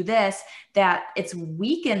need to do this, that it's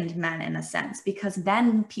weakened men in a sense, because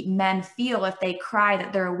then men feel if they cry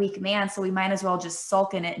that they're a weak man. So we might as well just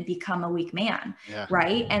sulk in it and become a weak man. Yeah.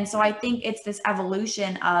 Right. And so I think it's this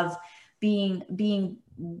evolution of being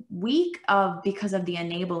weak because of the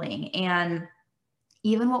enabling, and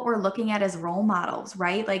even what we're looking at as role models,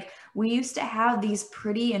 right? Like we used to have these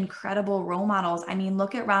pretty incredible role models. I mean,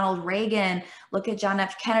 look at Ronald Reagan, look at John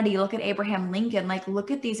F. Kennedy, look at Abraham Lincoln, like look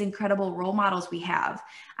at these incredible role models we have.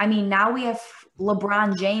 I mean, now we have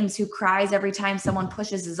LeBron James who cries every time someone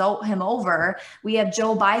pushes him over. We have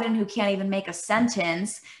Joe Biden who can't even make a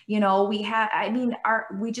sentence. We don't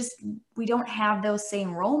have those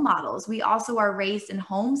same role models. We also are raised in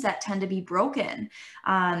homes that tend to be broken.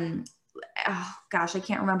 Oh gosh, I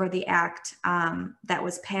can't remember the act that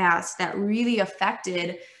was passed that really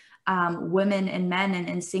affected women and men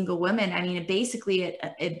and single women. I mean,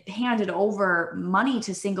 it handed over money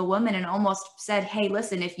to single women and almost said, hey,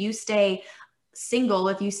 listen, if you stay single,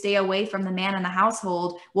 if you stay away from the man in the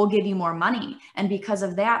household, we'll give you more money. And because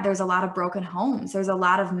of that, there's a lot of broken homes. There's a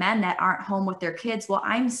lot of men that aren't home with their kids. Well,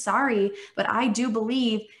 I'm sorry, but I do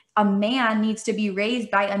believe a man needs to be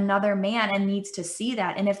raised by another man and needs to see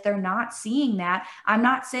that. And if they're not seeing that, I'm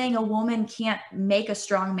not saying a woman can't make a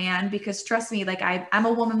strong man, because trust me, like I'm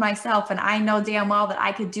a woman myself and I know damn well that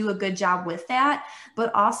I could do a good job with that.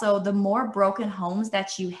 But also the more broken homes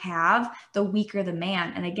that you have, the weaker the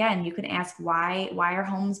man. And again, you can ask why are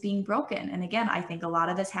homes being broken? And again, I think a lot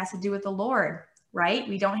of this has to do with the Lord. Right?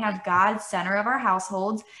 We don't have God center of our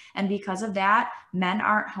households. And because of that, men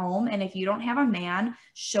aren't home. And if you don't have a man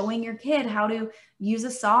showing your kid how to use a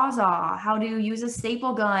sawzall, how to use a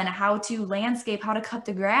staple gun, how to landscape, how to cut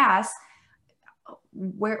the grass,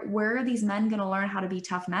 where are these men going to learn how to be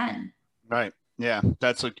tough men? Right. Yeah.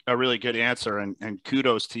 That's a really good answer. And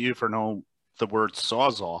kudos to you for knowing the word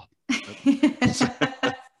sawzall.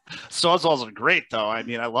 Sawzalls are great though. I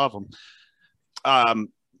mean, I love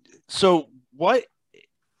them. So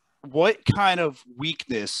what kind of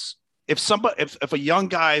weakness, if a young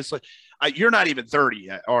guy is like, you're not even 30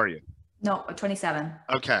 yet, are you? No, 27.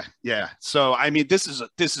 Okay. Yeah. So, I mean, this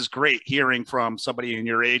is great hearing from somebody in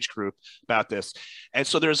your age group about this. And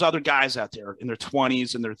so there's other guys out there in their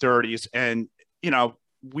 20s and their 30s. And,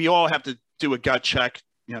 we all have to do a gut check,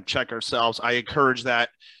 check ourselves. I encourage that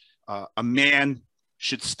a man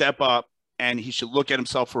should step up and he should look at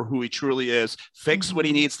himself for who he truly is, fix what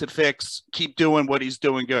he needs to fix, keep doing what he's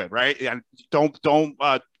doing good, right? And don't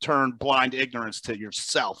turn blind ignorance to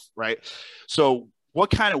yourself, right? So what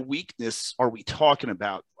kind of weakness are we talking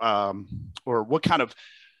about? Or what kind of,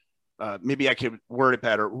 maybe I could word it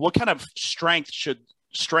better, what kind of strength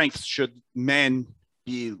should men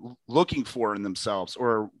be looking for in themselves,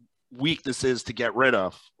 or weaknesses to get rid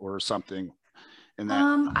of, or something?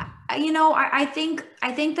 I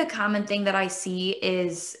think the common thing that I see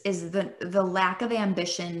is the lack of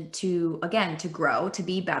ambition to grow, to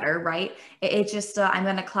be better, right? It's just, I'm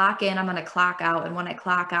going to clock in, I'm going to clock out. And when I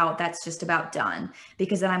clock out, that's just about done,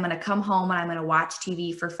 because then I'm going to come home and I'm going to watch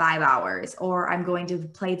TV for 5 hours, or I'm going to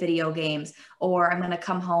play video games, or I'm going to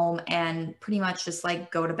come home and pretty much just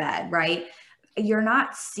like go to bed, right? You're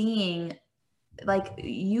not seeing,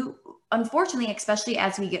 unfortunately, especially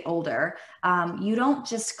as we get older, you don't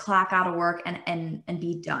just clock out of work and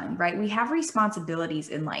be done, right? We have responsibilities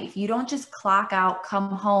in life. You don't just clock out, come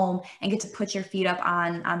home, and get to put your feet up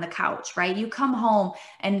on the couch, right? You come home,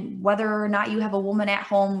 and whether or not you have a woman at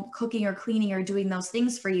home cooking or cleaning or doing those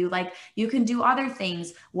things for you, like you can do other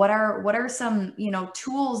things. What are some,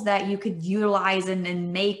 tools that you could utilize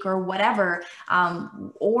and make or whatever?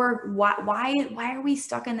 Or why are we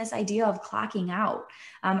stuck in this idea of clocking out?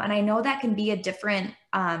 And I know that can be a different,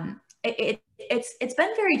 it's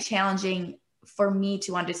been very challenging for me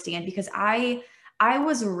to understand, because I I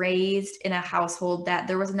was raised in a household that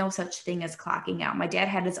there was no such thing as clocking out. My dad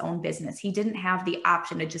had his own business. He didn't have the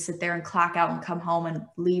option to just sit there and clock out and come home and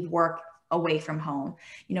leave work away from home.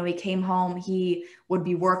 You know, he came home, he would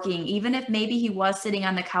be working, even if maybe he was sitting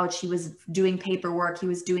on the couch, he was doing paperwork, he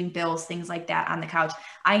was doing bills, things like that on the couch.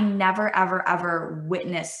 I never, ever, ever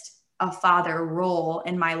witnessed a father role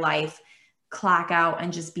in my life clock out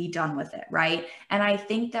and just be done with it, right? And I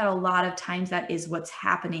think that a lot of times that is what's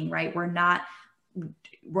happening, right? We're not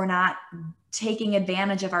taking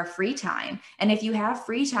advantage of our free time. And if you have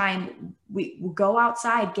free time, we go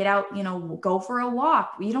outside, get out, you know, go for a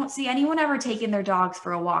walk. You don't see anyone ever taking their dogs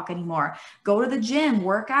for a walk anymore. Go to the gym,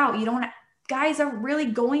 work out. You don't Guys are really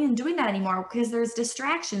going and doing that anymore because there's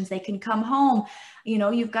distractions. They can come home, you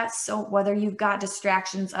know, whether you've got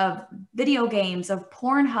distractions of video games, of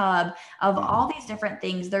Pornhub, of all these different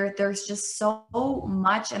things, there's just so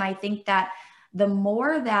much. And I think that the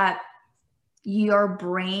more that your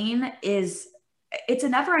brain it's a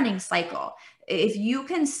never ending cycle. If you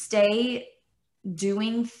can stay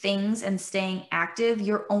doing things and staying active,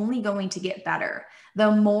 you're only going to get better. The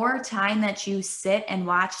more time that you sit and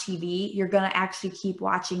watch TV, you're going to actually keep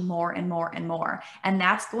watching more and more and more. And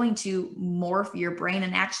that's going to morph your brain.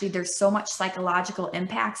 And actually, there's so much psychological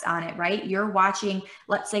impacts on it, right? You're watching,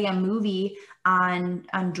 let's say, a movie on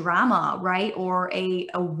drama, right? Or a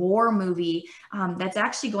war movie that's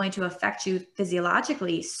actually going to affect you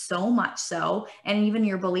physiologically, so much so, and even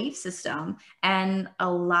your belief system. And a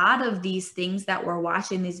lot of these things that we're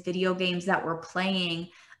watching, these video games that we're playing,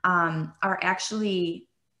 are actually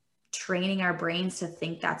training our brains to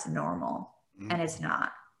think that's normal, and it's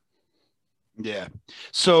not. Yeah.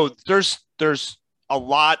 So there's a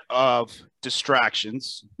lot of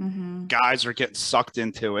distractions. Guys are getting sucked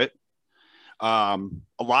into it. A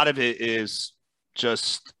lot of it is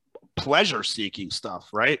just pleasure seeking stuff,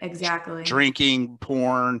 right? Exactly. Drinking,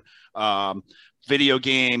 porn, video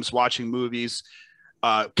games, watching movies,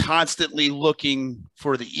 constantly looking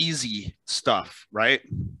for the easy stuff, right?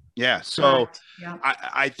 Yeah. So yeah.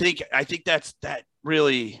 I think that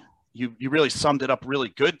really, you really summed it up really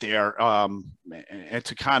good there. And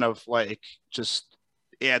to kind of like just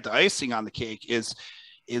add the icing on the cake is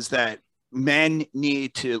that men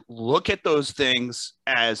need to look at those things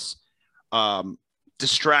as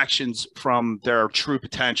distractions from their true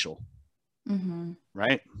potential.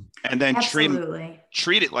 Right. And then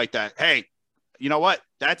treat it like that. Hey, you know what?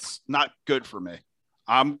 That's not good for me.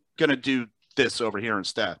 I'm going to do this over here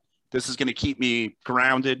instead. This is going to keep me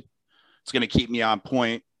grounded. It's going to keep me on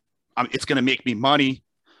point. It's going to make me money.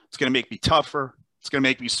 It's going to make me tougher. It's going to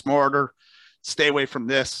make me smarter. Stay away from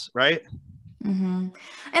this. Right. And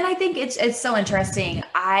I think it's so interesting.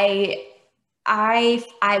 I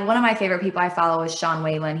one of my favorite people I follow is Sean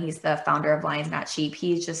Whalen. He's the founder of Lions Not Cheap.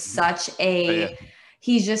 He's just such a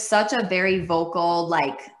very vocal,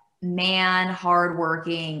 like, man,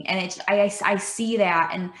 hardworking. And I see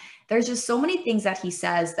that. And there's just so many things that he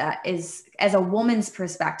says that is, as a woman's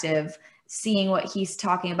perspective, seeing what he's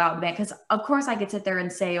talking about, man, because of course I could sit there and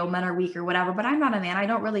say, oh, men are weak or whatever, but I'm not a man. I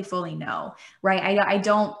don't really fully know, right? I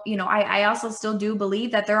don't, you know, I also still do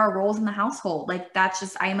believe that there are roles in the household. Like, that's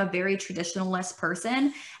just, I am a very traditionalist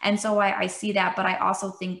person. And so I see that, but I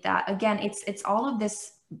also think that, again, it's all of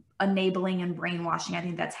this enabling and brainwashing. I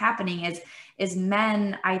think that's happening is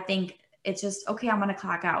men. I think it's just, okay, I'm going to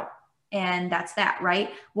clock out. And that's that,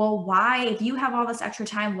 right? Well, why, if you have all this extra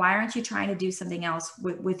time, why aren't you trying to do something else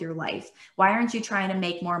with your life? Why aren't you trying to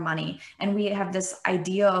make more money? And we have this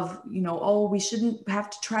idea of, you know, oh, we shouldn't have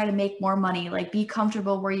to try to make more money, like, be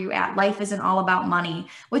comfortable where you're at. Life isn't all about money,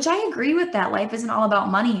 which I agree with that. Life isn't all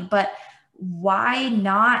about money, but why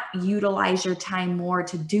not utilize your time more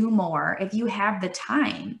to do more if you have the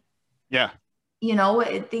time? Yeah. You know,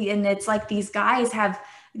 and it's like these guys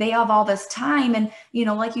they have all this time. And, you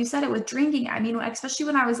know, like you said, it with drinking. I mean, especially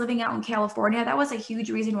when I was living out in California, that was a huge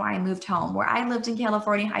reason why I moved home. Where I lived in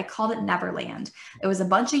California, I called it Neverland. It was a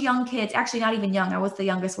bunch of young kids, actually not even young. I was the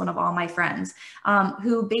youngest one of all my friends,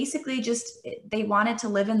 who basically they wanted to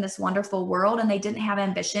live in this wonderful world and they didn't have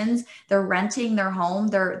ambitions. They're renting their home.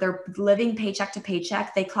 They're living paycheck to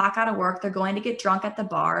paycheck. They clock out of work. They're going to get drunk at the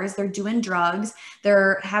bars. They're doing drugs.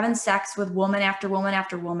 They're having sex with woman after woman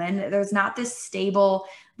after woman. There's not this stable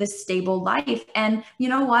life. And you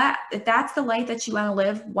know what? If that's the life that you want to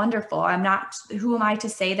live, wonderful. Who am I to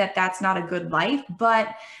say that that's not a good life?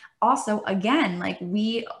 But also, again, like,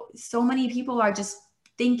 so many people are just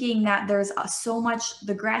thinking that there's so much,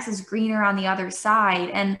 the grass is greener on the other side.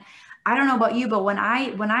 And I don't know about you, but when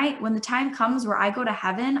the time comes where I go to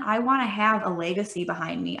heaven, I want to have a legacy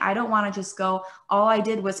behind me. I don't want to just go, all I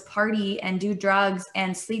did was party and do drugs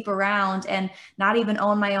and sleep around and not even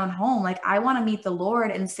own my own home. Like, I want to meet the Lord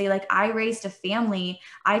and say, like, I raised a family.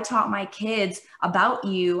 I taught my kids about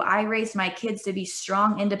you. I raised my kids to be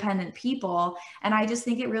strong, independent people. And I just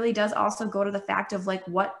think it really does also go to the fact of like,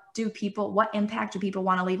 what impact do people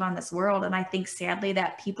want to leave on this world? And I think sadly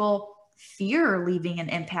that people fear leaving an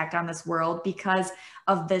impact on this world because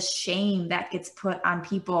of the shame that gets put on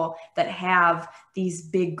people that have these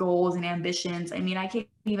big goals and ambitions. I mean, I can't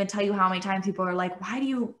even tell you how many times people are like, why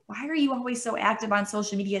are you always so active on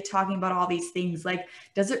social media talking about all these things? Like,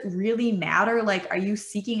 does it really matter? Like, are you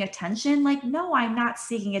seeking attention? Like, no, I'm not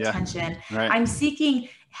seeking attention. Right. I'm seeking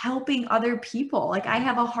helping other people. Like, I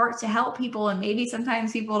have a heart to help people. And maybe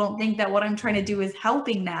sometimes people don't think that what I'm trying to do is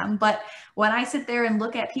helping them. But when I sit there and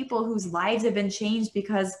look at people whose lives have been changed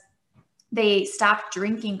because they stopped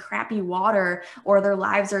drinking crappy water, or their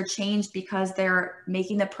lives are changed because they're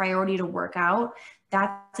making the priority to work out,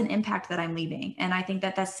 that's an impact that I'm leaving. And I think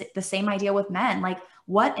that that's the same idea with men. Like,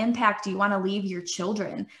 what impact do you want to leave your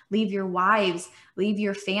children, leave your wives, leave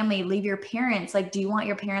your family, leave your parents? Like, do you want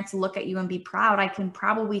your parents to look at you and be proud? I can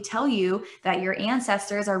probably tell you that your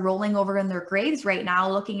ancestors are rolling over in their graves right now,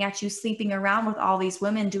 looking at you sleeping around with all these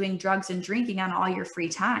women, doing drugs and drinking on all your free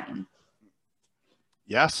time.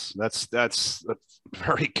 Yes, that's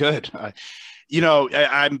very good.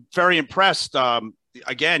 I'm very impressed.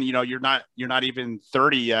 Again, you're not even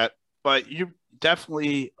 30 yet, but you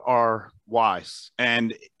definitely are wise.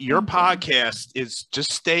 And your podcast is,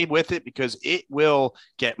 just stay with it because it will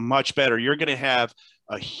get much better. You're going to have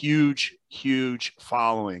a huge, huge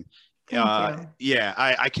following. Yeah,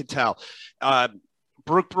 I can tell.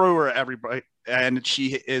 Brooke Brewer, everybody, and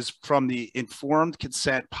she is from the Informed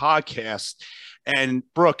Consent podcast. And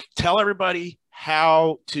Brooke, tell everybody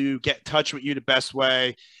how to get in touch with you the best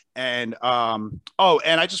way. And and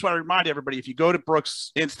I just want to remind everybody, if you go to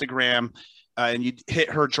Brooke's Instagram and you hit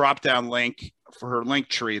her drop down link for her link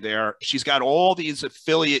tree there, she's got all these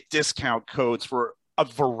affiliate discount codes for a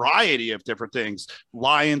variety of different things.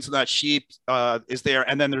 Lions Not Sheep is there,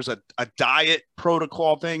 and then there's a diet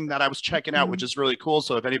protocol thing that I was checking out, which is really cool.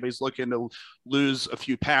 So if anybody's looking to lose a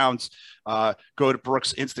few pounds, go to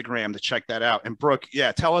Brooke's Instagram to check that out. And Brooke,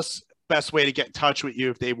 yeah, tell us best way to get in touch with you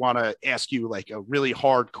if they want to ask you like a really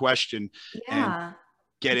hard question. Yeah.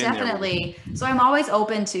 Get in Definitely. So I'm always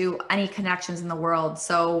open to any connections in the world.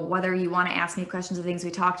 So whether you want to ask me questions of things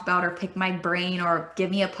we talked about, or pick my brain, or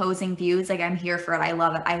give me opposing views, like, I'm here for it. I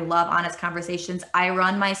love it. I love honest conversations. I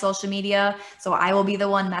run my social media, so I will be the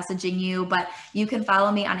one messaging you, but you can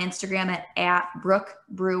follow me on Instagram at Brooke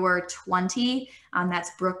Brewer 20.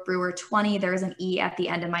 That's Brooke Brewer 20. There's an E at the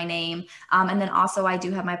end of my name. And then also I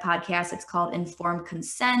do have my podcast. It's called Informed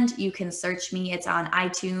Consent. You can search me. It's on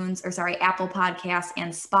Apple Podcasts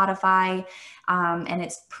and Spotify. And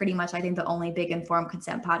it's pretty much, I think, the only big Informed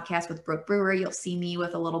Consent podcast with Brooke Brewer. You'll see me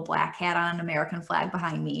with a little black hat on, an American flag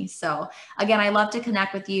behind me. So again, I love to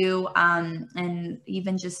connect with you, and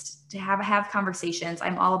even just to have conversations.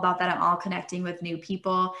 I'm all about that. I'm all connecting with new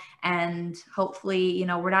people, and hopefully,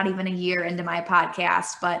 we're not even a year into my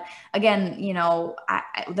podcast, but again,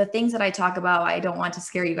 the things that I talk about, I don't want to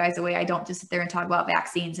scare you guys away. I don't just sit there and talk about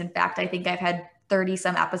vaccines. In fact, I think I've had 30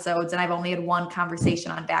 some episodes and I've only had one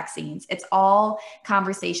conversation on vaccines. It's all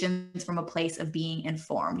conversations from a place of being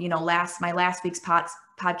informed. My last week's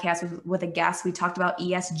podcast was with a guest. We talked about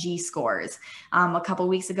ESG scores. A couple of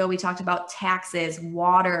weeks ago, we talked about taxes,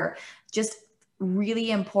 water, just really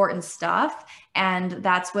important stuff. And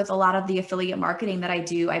that's with a lot of the affiliate marketing that I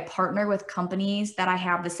do. I partner with companies that I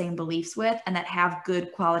have the same beliefs with, and that have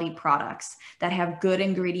good quality products, that have good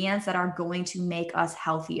ingredients that are going to make us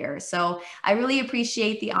healthier. So I really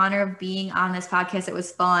appreciate the honor of being on this podcast. It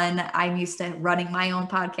was fun. I'm used to running my own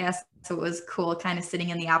podcast, so it was cool kind of sitting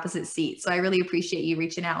in the opposite seat. So I really appreciate you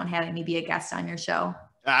reaching out and having me be a guest on your show.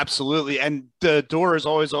 Absolutely. And the door is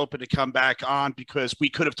always open to come back on, because we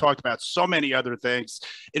could have talked about so many other things.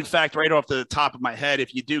 In fact, right off the top of my head,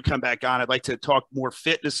 if you do come back on, I'd like to talk more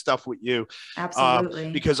fitness stuff with you.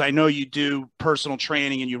 Absolutely. Because I know you do personal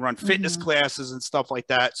training and you run fitness classes and stuff like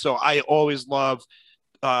that. So I always love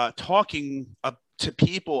talking to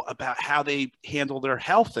people about how they handle their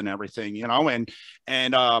health and everything,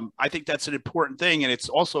 and I think that's an important thing. And it's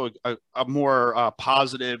also a more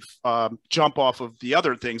positive jump off of the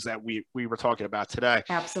other things that we were talking about today.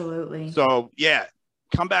 Absolutely. So yeah,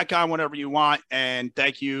 come back on whenever you want. And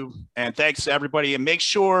thank you. And thanks to everybody. And make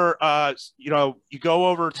sure, you go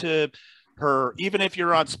over to her, even if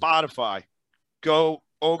you're on Spotify, go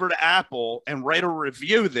over to Apple and write a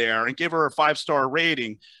review there and give her a 5-star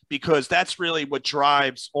rating, because that's really what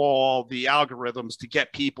drives all the algorithms to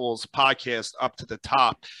get people's podcast up to the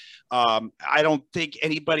top. I don't think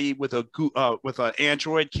anybody with an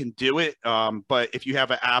Android can do it, but if you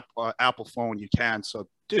have an Apple phone, you can. So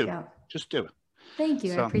just do it. Thank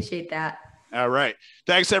you. I appreciate that. All right.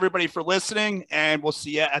 Thanks everybody for listening, and we'll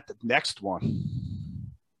see you at the next one.